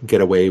get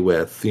away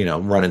with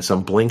running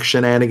some blink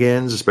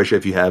shenanigans, especially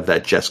if you have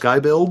that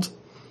Jeskai build.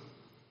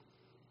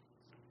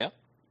 Yeah,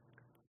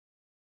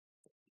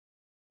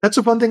 that's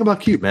a fun thing about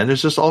Cube, man.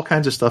 There's just all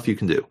kinds of stuff you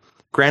can do.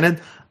 Granted,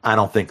 I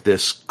don't think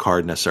this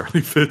card necessarily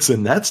fits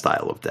in that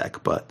style of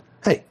deck, but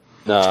hey.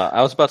 No,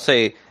 I was about to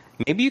say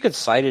maybe you could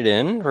side it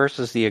in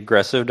versus the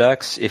aggressive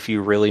decks if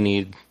you really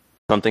need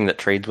something that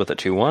trades with a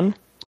 2/1.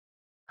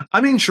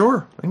 I mean,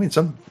 sure. I mean,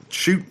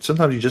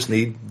 sometimes you just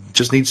need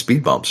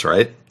speed bumps,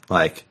 right?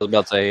 Like I was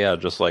about to say,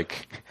 just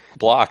like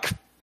block,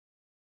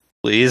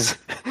 please.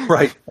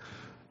 Right.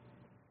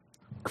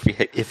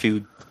 If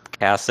you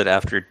cast it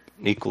after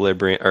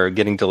equilibrium or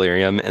getting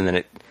delirium, and then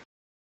it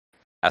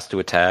has to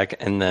attack,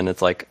 and then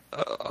it's like,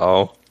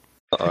 uh-oh.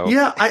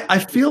 Yeah, I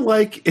feel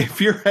like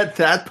if you're at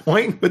that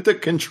point with the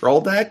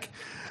control deck,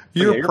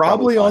 you're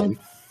probably on.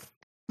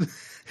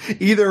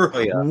 Either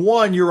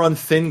one, you're on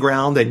thin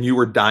ground and you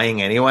were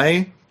dying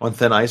anyway, on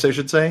thin ice, I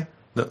should say.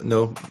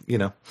 No,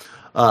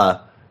 I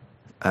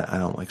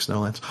don't like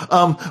Snowlands.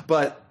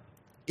 But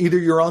either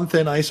you're on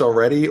thin ice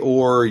already,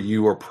 or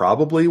you are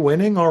probably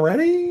winning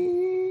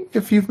already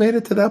if you've made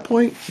it to that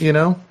point.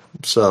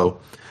 So,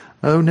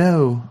 oh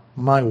no,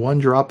 my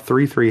 1-drop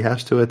 3/3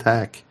 has to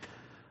attack,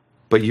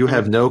 but you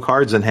have no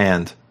cards in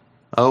hand.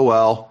 Oh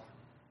well.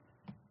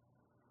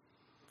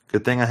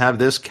 Good thing I have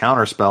this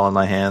counterspell in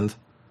my hand.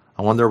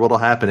 I wonder what'll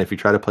happen if you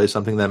try to play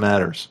something that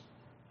matters.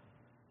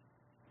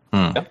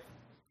 Yep.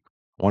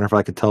 I wonder if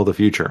I could tell the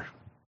future.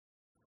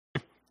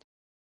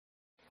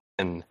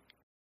 And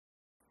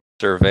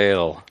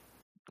surveil.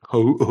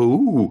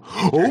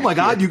 Oh my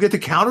God! You get the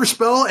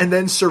counterspell and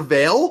then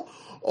surveil.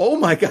 Oh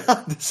my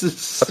God!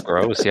 That's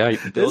gross. Yeah,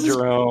 you build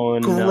your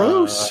own.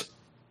 Gross.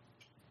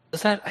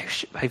 Is that?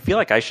 I feel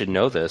like I should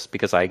know this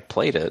because I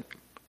played it.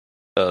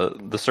 The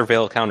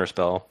surveil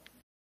counterspell.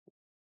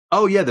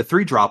 Oh yeah, the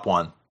 3-drop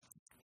one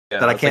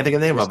that I can't think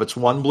of the name of. It's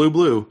 1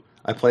 blue.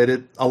 I played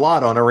it a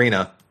lot on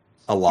Arena.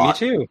 A lot.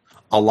 Me too.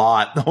 A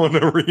lot on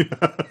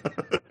Arena.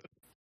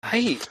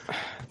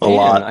 A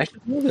lot. I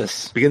should know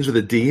this. Begins with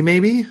a D,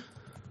 maybe?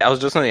 I was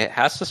just saying it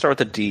has to start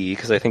with a D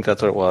because I think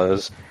that's what it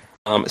was.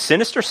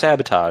 Sinister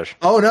Sabotage.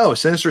 Oh no,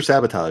 Sinister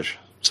Sabotage.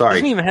 Sorry.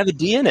 It doesn't even have a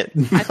D in it.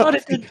 I thought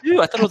it did too.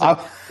 I thought it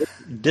was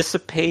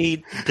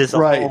dissipate,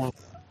 dissolve.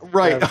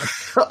 Right.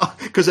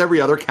 Because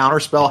every other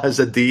counterspell has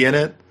a D in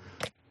it.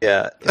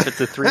 Yeah, if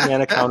it's a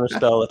 3-mana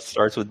counterspell, it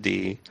starts with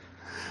D.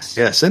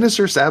 Yeah,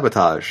 Sinister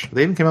Sabotage.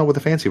 They even came out with a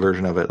fancy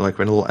version of it, like a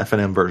little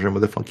F&M version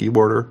with a funky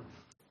border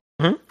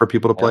for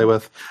people to play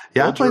with.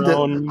 Yeah, I played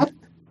that.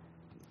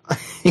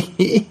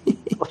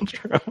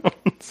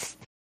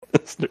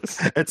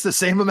 It's the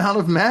same amount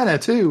of mana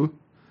too.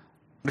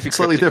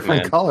 Slightly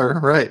different color,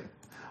 right?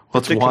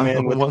 What's one? You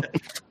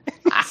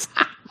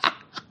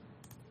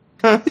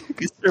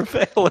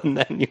surveil and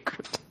then you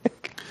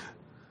cryptic.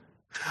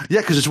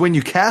 Yeah, because it's when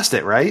you cast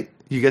it, right?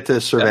 You get to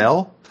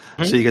surveil,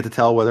 so you get to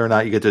tell whether or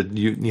not you get to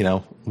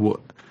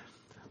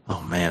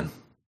Oh man,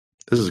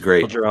 this is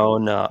great. Build your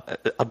own.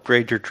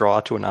 Upgrade your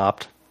draw to an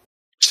opt.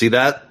 See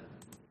that?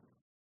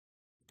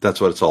 That's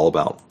what it's all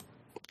about.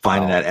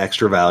 Finding that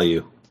extra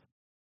value.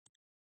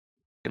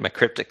 Get my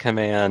cryptic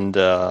command.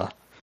 This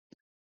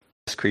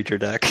creature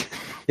deck.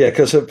 Yeah,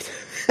 because of.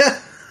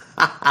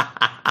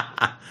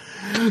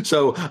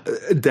 So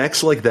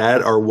decks like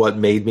that are what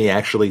made me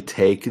actually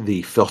take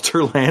the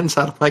filter lands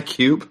out of my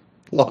cube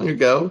long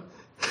ago,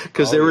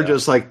 because there were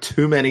just like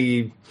too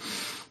many.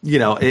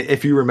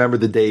 If you remember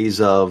the days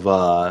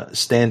of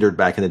Standard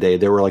back in the day,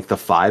 there were like the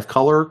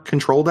 5-color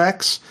control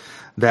decks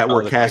that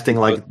were casting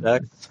like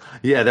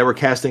they were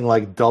casting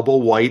like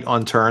double white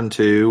on turn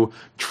 2,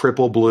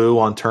 triple blue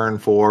on turn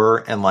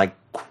 4, and like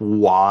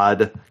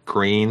quad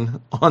green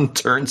on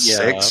turn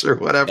 6 or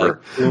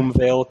whatever. Like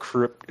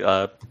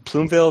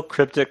Plumeveil,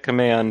 Cryptic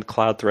Command,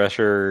 Cloud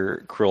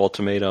Thresher, Cruel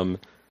Ultimatum.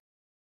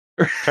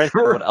 I'm trying to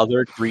think what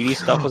other greedy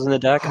stuff was in the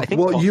deck. I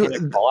think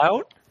Volcanic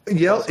Fallout.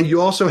 Yeah,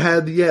 you also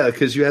had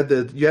because you had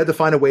to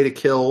find a way to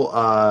kill.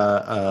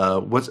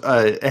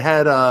 It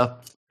had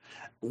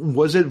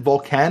was it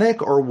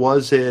Volcanic or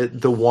was it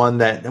the one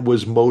that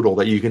was modal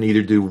that you can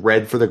either do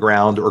red for the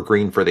ground or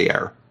green for the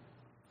air,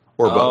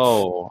 or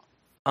both?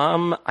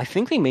 I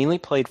think they mainly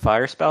played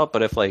Fire Spout,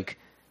 but if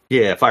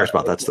Fire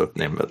Spout, that's the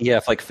name of it. Yeah,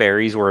 if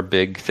fairies were a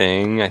big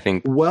thing, I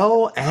think.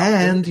 Well,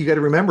 and you got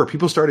to remember,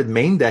 people started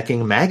main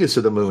decking Magus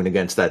of the Moon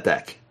against that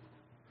deck,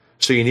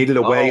 so you needed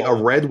a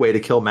red way to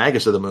kill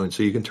Magus of the Moon,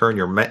 so you can turn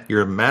your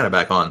mana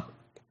back on.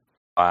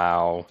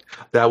 Wow,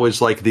 that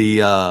was like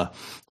the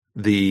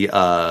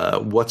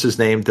what's his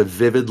name? The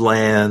Vivid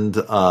Land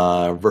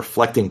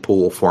Reflecting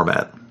Pool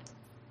format.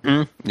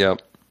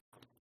 Yep.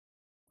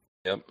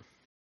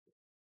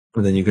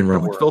 And then you can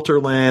run with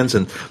filter lands,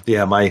 and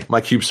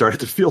my cube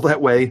started to feel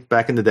that way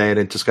back in the day, and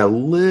it just got a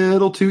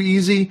little too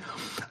easy.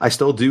 I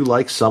still do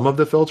like some of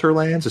the filter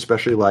lands,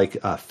 especially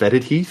like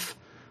Fetid Heath,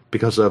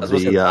 because of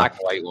the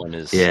black white one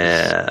is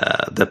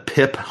the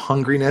pip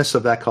hungriness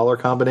of that color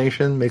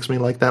combination makes me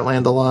like that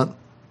land a lot.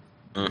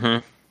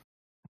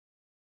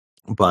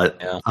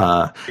 But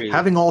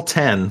having all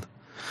 10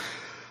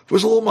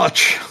 was a little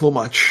much.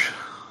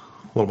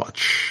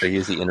 They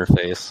use the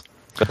interface.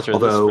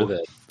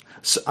 Although,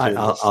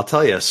 I'll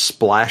tell you,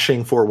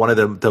 splashing for one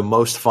of the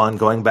most fun,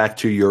 going back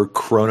to your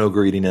chrono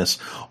greediness,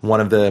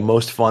 one of the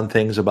most fun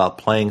things about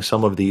playing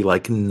some of the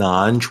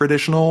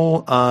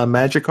non-traditional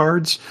Magic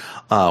cards,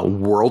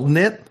 World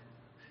Knit,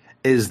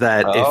 is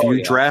that if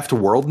you draft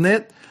World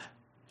Knit,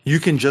 you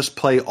can just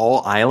play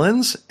all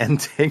islands and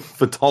take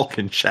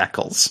Vidalcan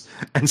Shackles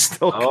and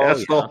still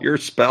cast all your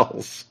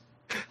spells.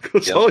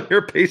 Because all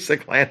your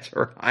basic lands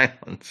are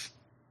islands.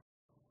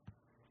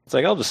 It's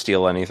I'll just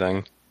steal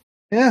anything.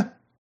 Yeah.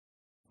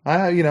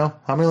 How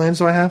many lands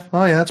do I have?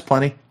 Oh, yeah, that's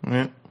plenty.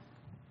 Yeah.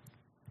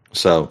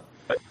 So,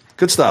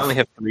 good stuff. I only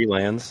have 3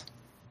 lands.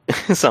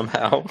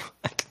 Somehow.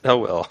 Oh,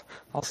 well.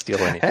 I'll steal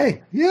anything.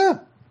 Hey, yeah.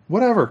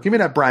 Whatever. Give me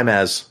that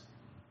Brimaz.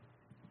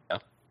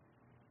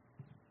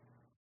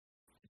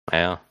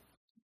 Yeah.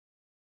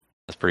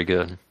 That's pretty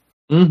good.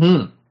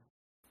 Mm-hmm.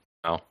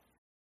 Oh.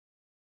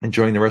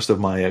 Enjoying the rest of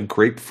my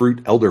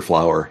grapefruit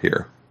elderflower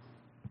here.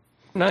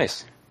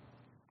 Nice.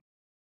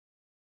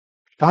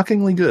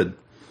 Shockingly good.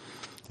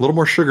 A little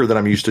more sugar than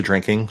I'm used to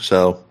drinking,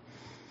 so,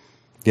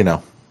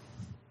 I'm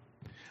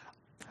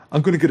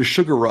going to get a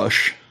sugar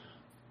rush.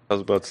 I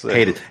was about to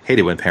say.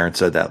 Hated when parents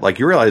said that. Like,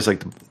 you realize,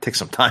 like, it takes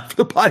some time for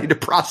the body to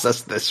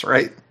process this,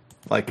 right?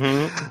 Like,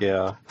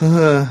 yeah.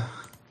 Oh,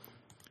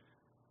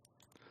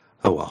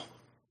 well.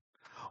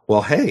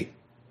 Well, hey,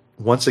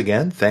 once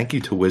again, thank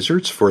you to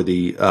Wizards for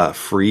the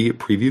free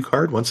preview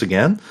card. Once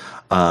again,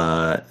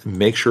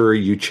 make sure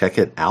you check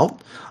it out.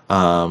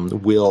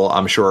 We'll,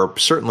 I'm sure,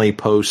 certainly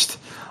post,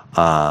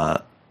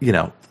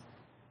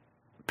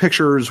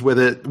 pictures with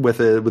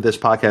this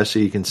podcast so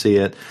you can see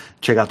it.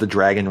 Check out the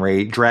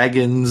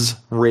Dragon's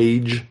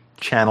Rage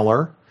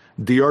channeler,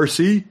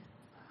 DRC.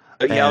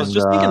 Yeah, I was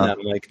just thinking that.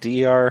 I'm like,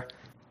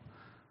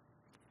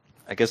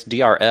 I guess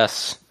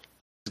DRS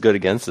is good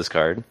against this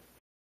card.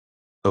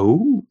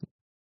 Ooh.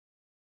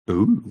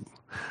 Yep.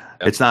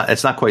 It's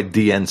not quite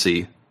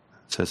DNC.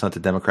 So it's not the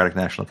Democratic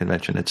National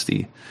Convention. It's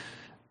the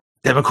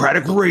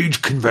Democratic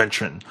Rage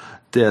Convention.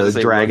 The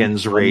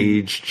Dragon's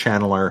Rage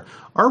channeler.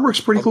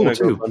 Artwork's pretty cool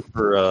too.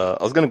 I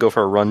was going to go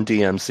for a Run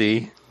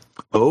DMC.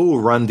 Oh,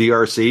 Run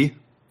DRC.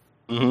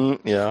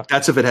 Yeah.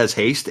 That's if it has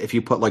haste. If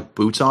you put like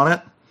boots on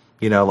it,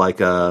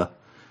 like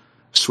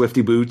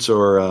Swifty boots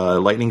or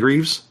Lightning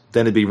Greaves,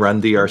 then it'd be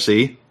Run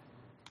DRC.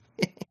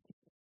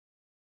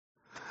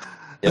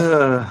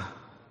 Yep.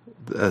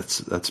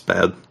 That's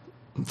bad.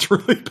 It's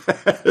really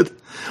bad.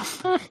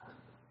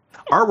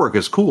 Artwork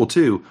is cool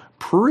too.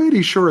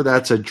 Pretty sure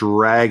that's a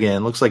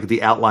dragon. Looks like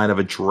the outline of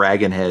a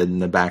dragon head in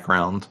the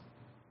background.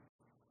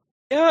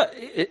 Yeah,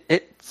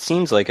 it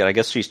seems like it. I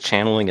guess she's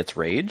channeling its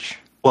rage.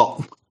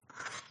 Well,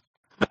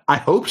 I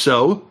hope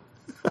so.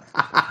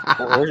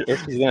 or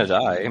she's gonna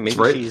die.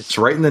 Maybe it's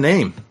right in the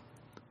name.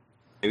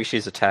 Maybe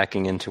she's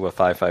attacking into a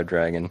 5/5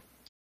 dragon.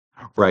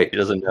 Right. She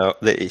doesn't know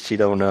that. She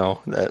don't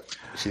know that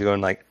she's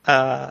going like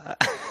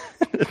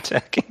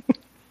attacking.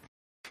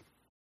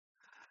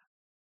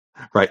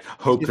 Right.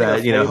 Hope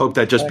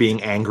that just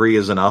being angry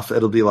is enough.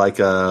 It'll be like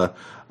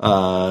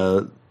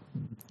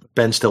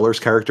Ben Stiller's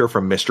character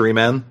from Mystery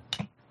Men,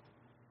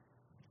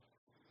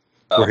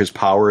 where his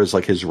power is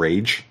like his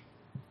rage.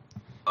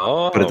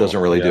 Oh, but it doesn't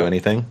really do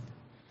anything.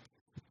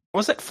 What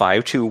was that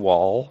 5/2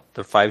 wall?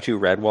 The 5/2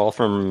 red wall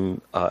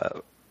from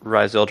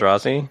Rise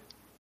Eldrazi?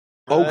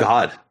 Oh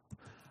God,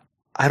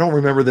 I don't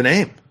remember the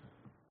name.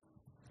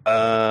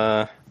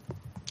 Was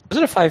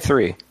it a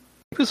 5/3?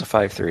 It was a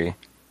 5/3. It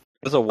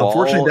was a wall.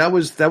 Unfortunately,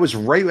 that was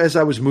right as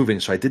I was moving,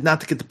 so I did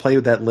not get to play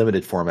with that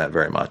limited format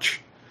very much.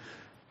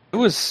 It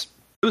was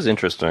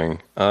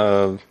interesting.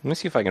 Let me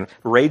see if I can.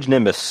 Rage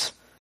Nimbus.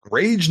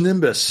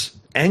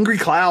 Angry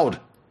Cloud.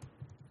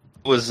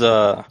 It was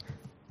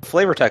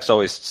flavor text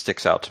always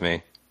sticks out to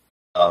me.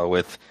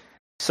 With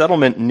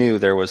Settlement knew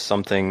there was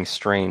something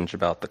strange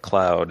about the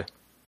cloud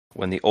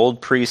when the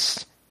old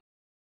priest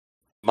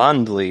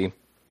Mondli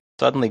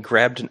suddenly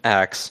grabbed an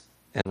axe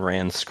and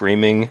ran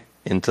screaming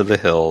into the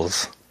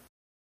hills.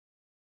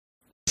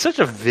 Such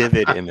a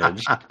vivid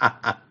image.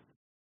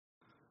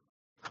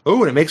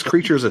 Oh, and it makes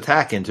creatures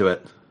attack into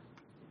it.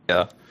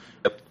 Yeah.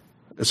 Yep.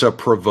 So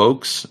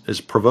provoke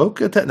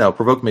attack? No,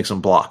 provoke makes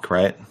them block,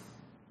 right?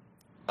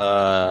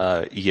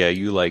 Yeah,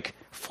 you like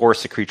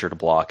force a creature to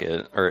block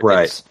it, or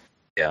right?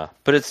 Yeah,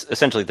 but it's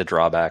essentially the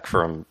drawback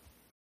from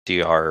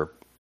DR,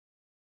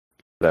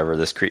 whatever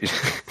this creature.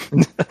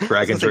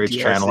 Dragon's Rage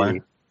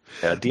Channeler.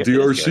 Yeah,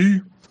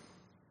 DRC.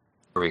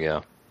 There we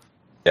go.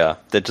 Yeah,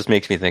 that just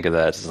makes me think of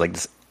that. It's like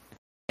this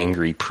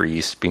angry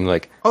priest being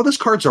like, "Oh, this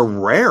card's a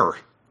rare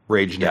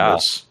Rage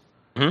Nimbus."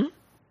 Yeah.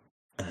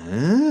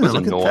 It was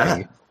annoying. At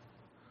that.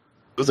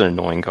 It was an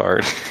annoying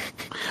card.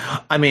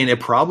 I mean, it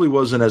probably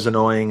wasn't as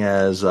annoying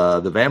as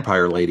the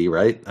Vampire Lady,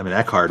 right? I mean,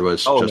 that card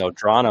was. Oh no,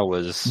 Drana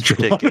was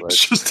ridiculous.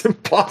 Just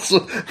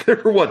impossible.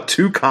 There were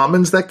 2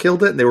 commons that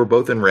killed it, and they were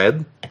both in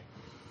red.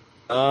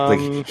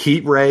 Like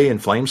Heat Ray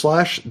and Flame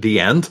Slash. The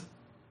end.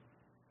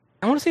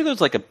 I want to say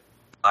there's like a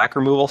black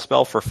removal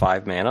spell for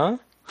 5 mana.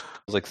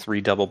 It was like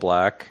 3 double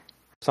black,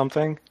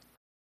 something.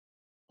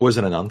 Was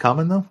it an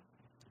uncommon though?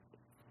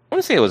 I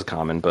want to say it was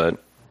common, but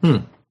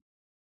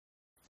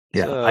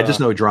yeah, I just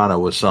know Drana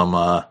was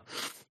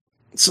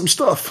some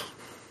stuff.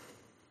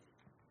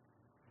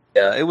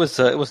 Yeah, it was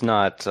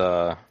not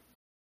a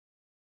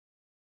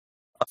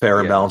fair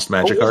and balanced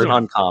Magic card. It was an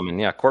uncommon,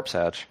 yeah, Corpse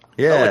Hatch.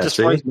 Yeah, it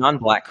destroys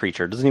non-black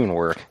creature. It doesn't even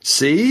work.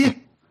 See,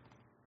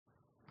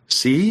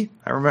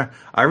 I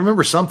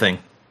remember something.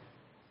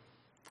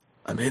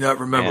 I may not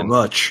remember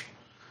much,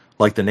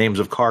 like the names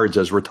of cards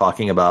as we're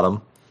talking about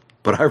them,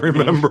 but I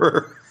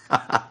remember.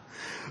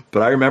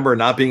 But I remember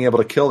not being able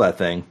to kill that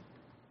thing.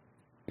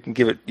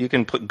 You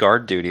can put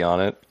guard duty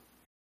on it.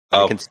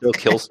 It can still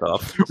kill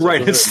stuff. So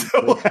right, it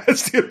still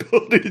has the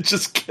ability to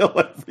just kill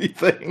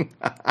everything.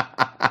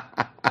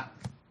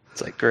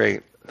 It's like,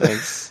 great,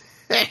 thanks.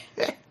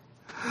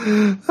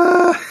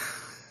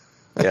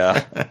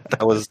 Yeah,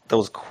 that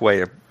was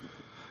quite a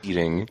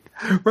beating.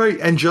 Right,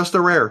 and just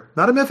a rare,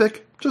 not a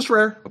mythic, just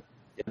rare.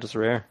 Yeah, just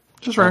rare.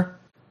 Just rare.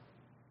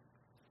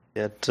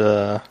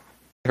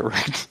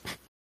 Right.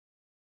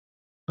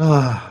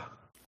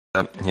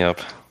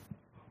 Yep.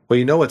 Well,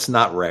 you know it's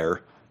not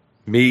rare.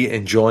 Me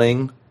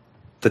enjoying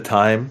the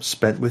time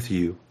spent with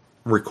you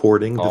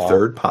recording the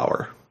third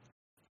power.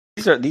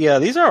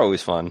 These are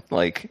always fun.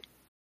 Like,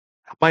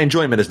 my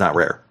enjoyment is not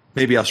rare.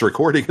 Maybe us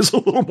recording is a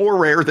little more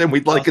rare than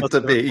we'd like it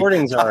to be.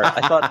 Recordings are.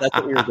 I thought that's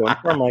what we were going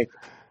for. I'm like,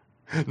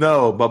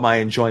 no, but my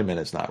enjoyment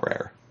is not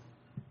rare.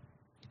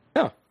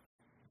 Yeah.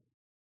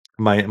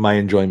 My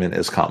enjoyment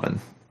is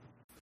common.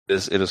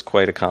 It is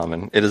quite a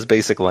common. It is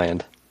basic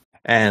land.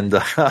 And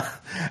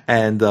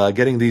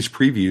getting these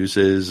previews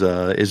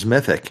is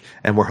mythic,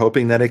 and we're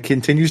hoping that it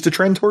continues to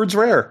trend towards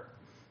rare.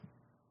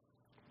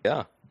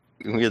 Yeah,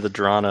 we're the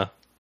Drana.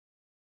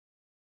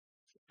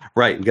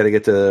 Right, we got to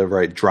get to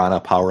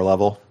Drana power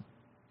level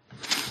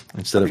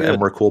instead of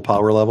Emrakul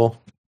power level.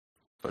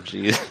 Oh,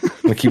 jeez.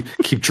 We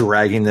keep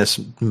dragging this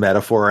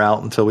metaphor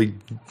out until we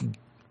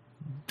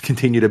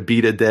continue to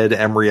beat a dead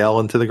Emriel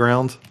into the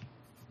ground.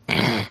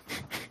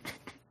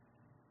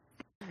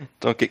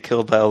 Don't get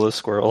killed by all those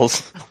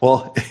squirrels.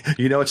 Well,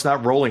 it's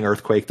not rolling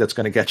earthquake that's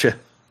going to get you.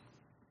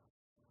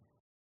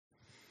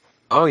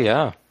 Oh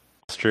yeah,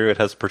 it's true. It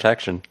has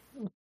protection.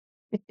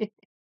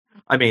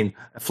 I mean,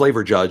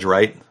 flavor judge,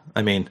 right?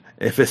 I mean,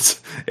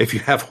 if you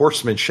have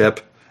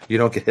horsemanship, you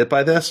don't get hit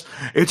by this.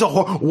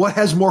 What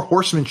has more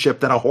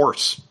horsemanship than a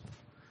horse?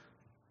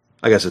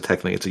 I guess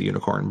technically it's a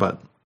unicorn,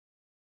 but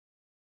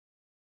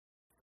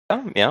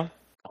yeah,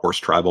 horse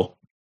tribal.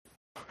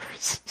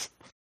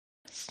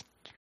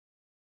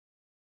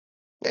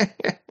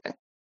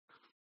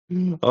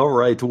 All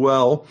right.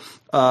 Well,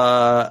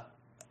 why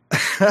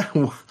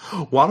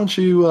don't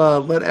you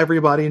let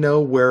everybody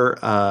know where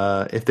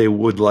if they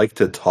would like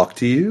to talk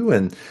to you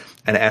and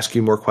ask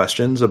you more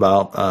questions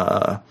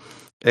about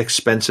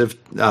expensive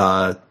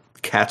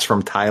cats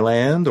from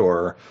Thailand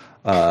or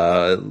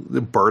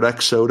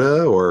Burdock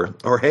soda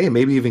or hey,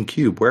 maybe even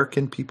Cube. Where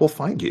can people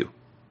find you?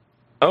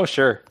 Oh,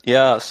 sure.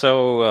 Yeah.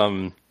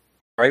 So,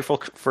 Rifle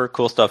for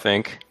Cool Stuff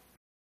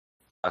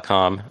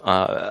Inc.com,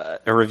 a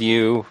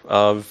review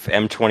of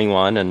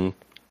M21 and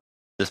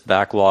this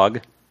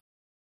backlog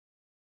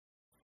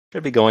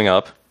should be going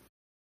up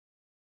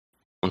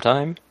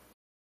sometime.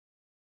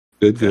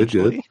 Good.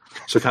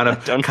 So kind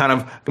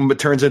of it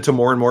turns into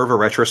more and more of a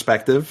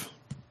retrospective.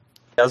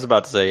 I was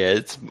about to say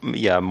it's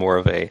more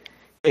of a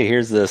hey,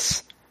 here's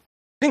this.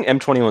 I think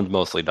M21's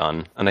mostly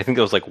done, and I think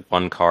there was like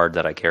one card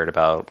that I cared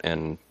about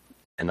in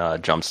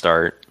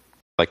Jumpstart,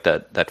 like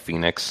that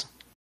Phoenix.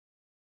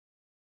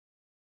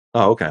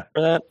 Oh, okay.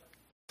 For that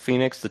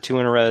Phoenix, the 2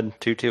 in a red,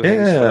 2/2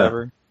 haste,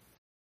 whatever.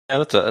 Yeah,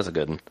 that's a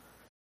good one.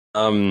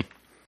 I'm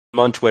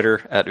on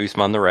Twitter at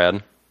Usman the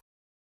Rad.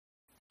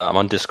 I'm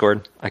on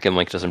Discord. I can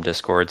link to some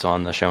Discords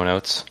on the show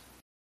notes.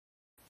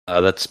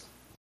 That's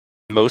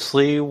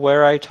mostly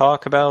where I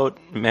talk about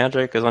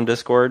Magic is on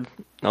Discord.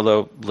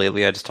 Although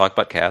lately I just talk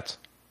about cats.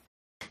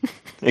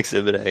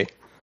 Exhibit A.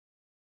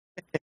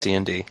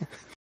 C&D.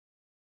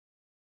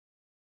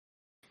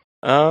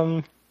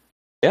 Yeah.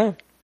 I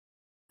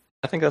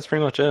think that's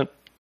pretty much it.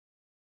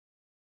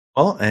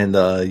 Well, and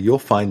you'll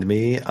find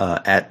me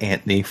at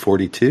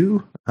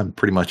Antony42. I'm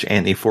pretty much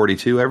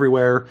Antony42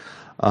 everywhere,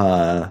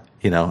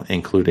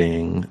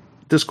 including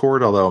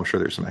Discord, although I'm sure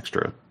there's some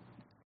extra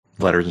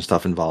letters and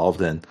stuff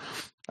involved. And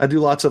I do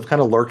lots of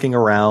kind of lurking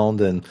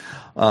around and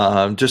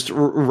just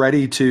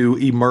ready to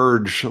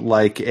emerge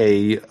like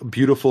a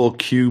beautiful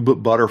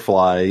cube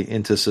butterfly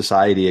into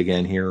society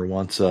again here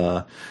once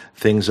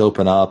things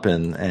open up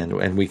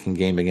and we can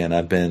game again.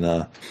 I've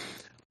been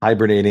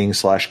hibernating /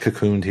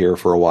 cocooned here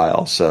for a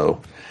while,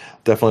 so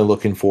definitely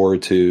looking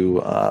forward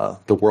to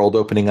the world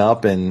opening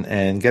up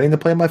and getting to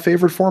play my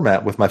favorite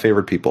format with my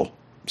favorite people.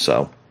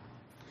 So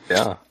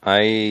yeah,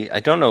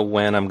 I don't know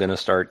when I'm going to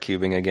start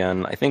cubing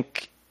again. I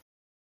think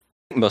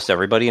most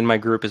everybody in my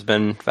group has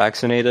been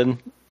vaccinated,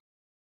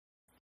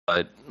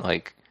 but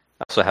like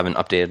I also haven't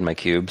updated my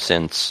cube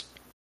since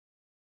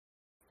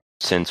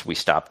we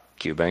stopped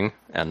cubing,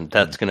 and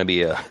that's going to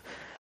be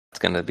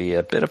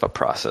a bit of a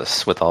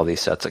process with all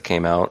these sets that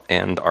came out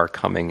and are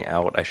coming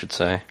out, I should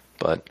say.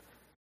 But it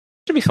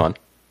should be fun.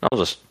 I'll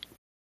just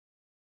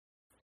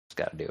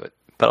got to do it,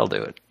 but I'll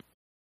do it.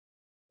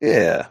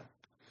 Yeah.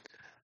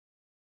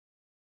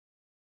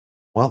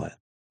 Well then.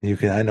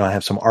 I know I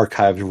have some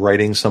archived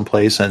writings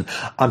someplace, and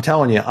I'm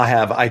telling you,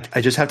 I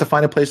just have to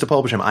find a place to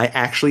publish them. I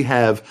actually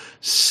have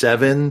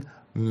 7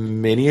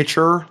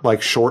 miniature,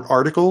 like short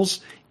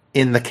articles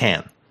in the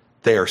can.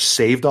 They are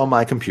saved on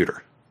my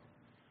computer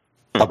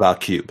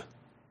about Cube.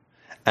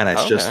 And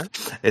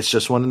it's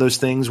just one of those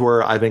things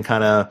where I've been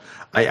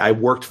I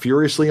worked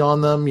furiously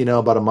on them,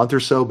 about a month or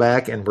so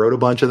back and wrote a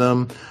bunch of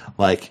them.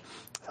 Like,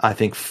 I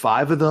think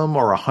 5 of them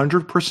are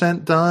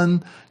 100%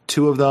 done.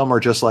 2 of them are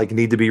just like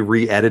need to be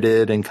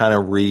re-edited and kind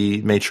of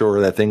made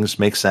sure that things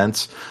make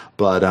sense.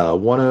 But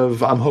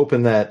I'm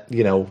hoping that,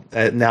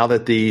 now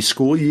that the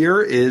school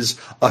year is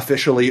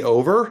officially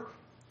over,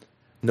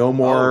 no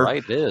more. Oh,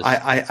 right, it is.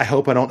 I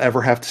hope I don't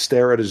ever have to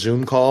stare at a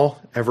Zoom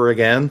call ever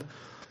again.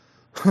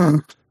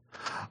 That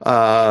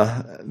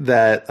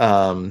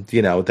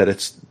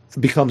it's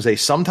becomes a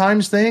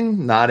sometimes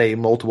thing, not a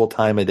multiple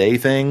time a day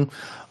thing.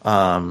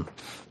 And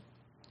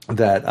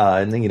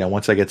then,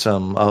 once I get a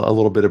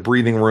little bit of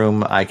breathing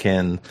room, I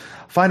can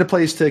find a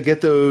place to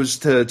get those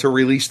to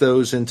release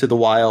those into the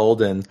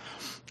wild and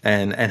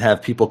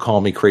have people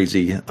call me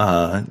crazy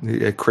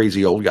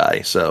old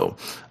guy. So,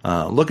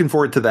 looking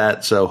forward to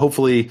that. So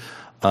hopefully,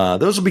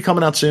 those will be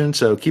coming out soon.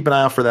 So keep an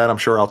eye out for that. I'm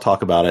sure I'll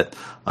talk about it.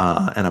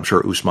 And I'm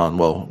sure Usman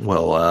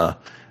will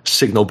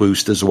signal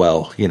boost as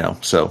well,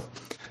 so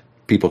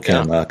people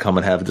can come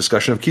and have a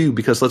discussion of Cube,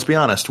 because let's be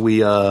honest, we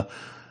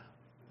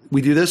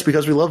do this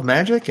because we love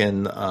Magic,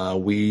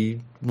 and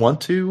we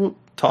want to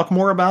talk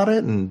more about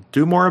it and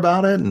do more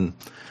about it. And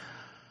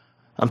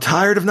I'm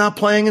tired of not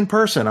playing in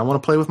person. I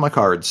want to play with my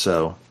cards,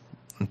 so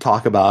and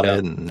talk about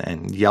it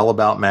and yell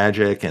about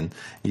Magic and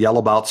yell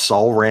about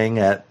Sol Ring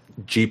at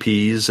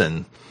GPs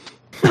and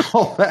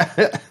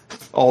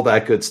all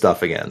that good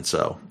stuff again.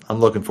 So I'm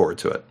looking forward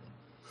to it.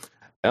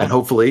 Yeah. And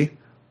hopefully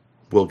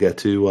we'll get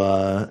to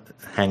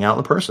hang out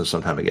in person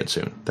sometime again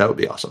soon. That would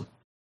be awesome.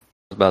 I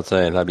was about to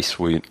say, that'd be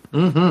sweet.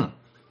 Mm-hmm.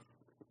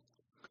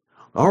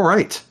 All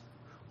right.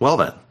 Well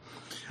then,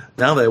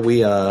 now that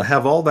we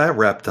have all that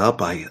wrapped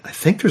up, I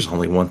think there's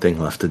only one thing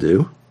left to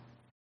do.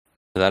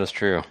 That is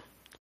true.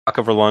 Rock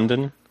over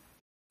London.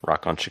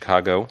 Rock on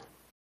Chicago.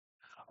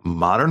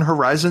 Modern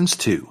Horizons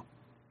 2.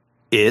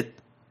 It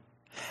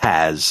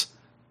has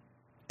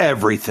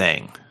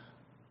everything.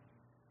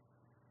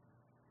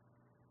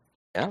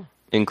 Yeah,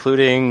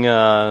 including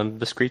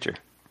this creature.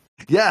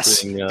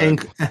 Yes,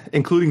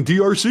 including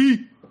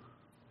DRC.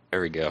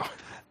 There we go.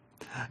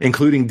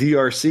 Including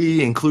DRC,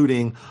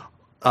 including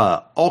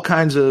all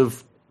kinds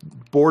of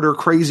border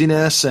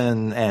craziness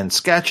and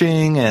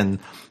sketching and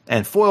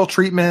foil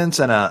treatments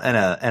and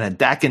a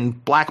Dakin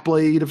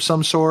Blackblade of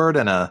some sort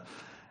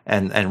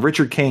and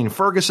Richard Kane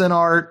Ferguson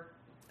art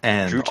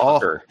and Drew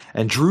Tucker.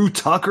 And Drew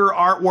Tucker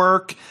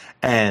artwork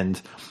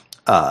and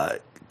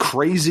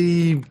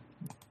crazy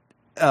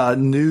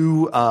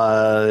new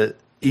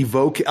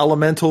evoke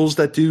elementals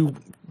that do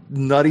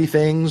nutty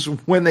things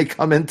when they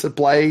come into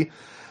play,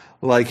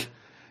 like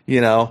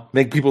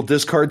make people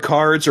discard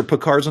cards or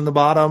put cards on the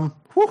bottom.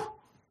 Whew.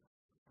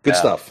 Good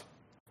stuff.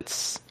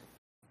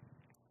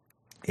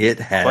 It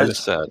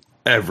has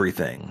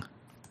everything.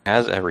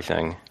 Has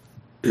everything.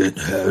 It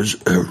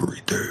has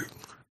everything.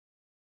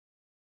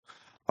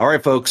 All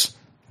right, folks.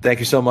 Thank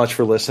you so much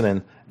for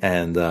listening,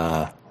 and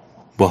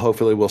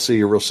hopefully we'll see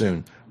you real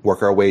soon.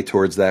 Work our way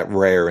towards that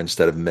rare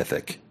instead of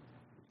mythic.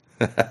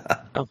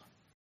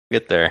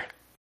 Get there.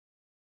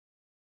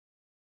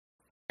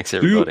 Thanks,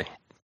 everybody.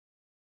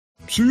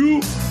 See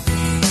you.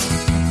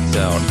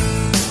 So.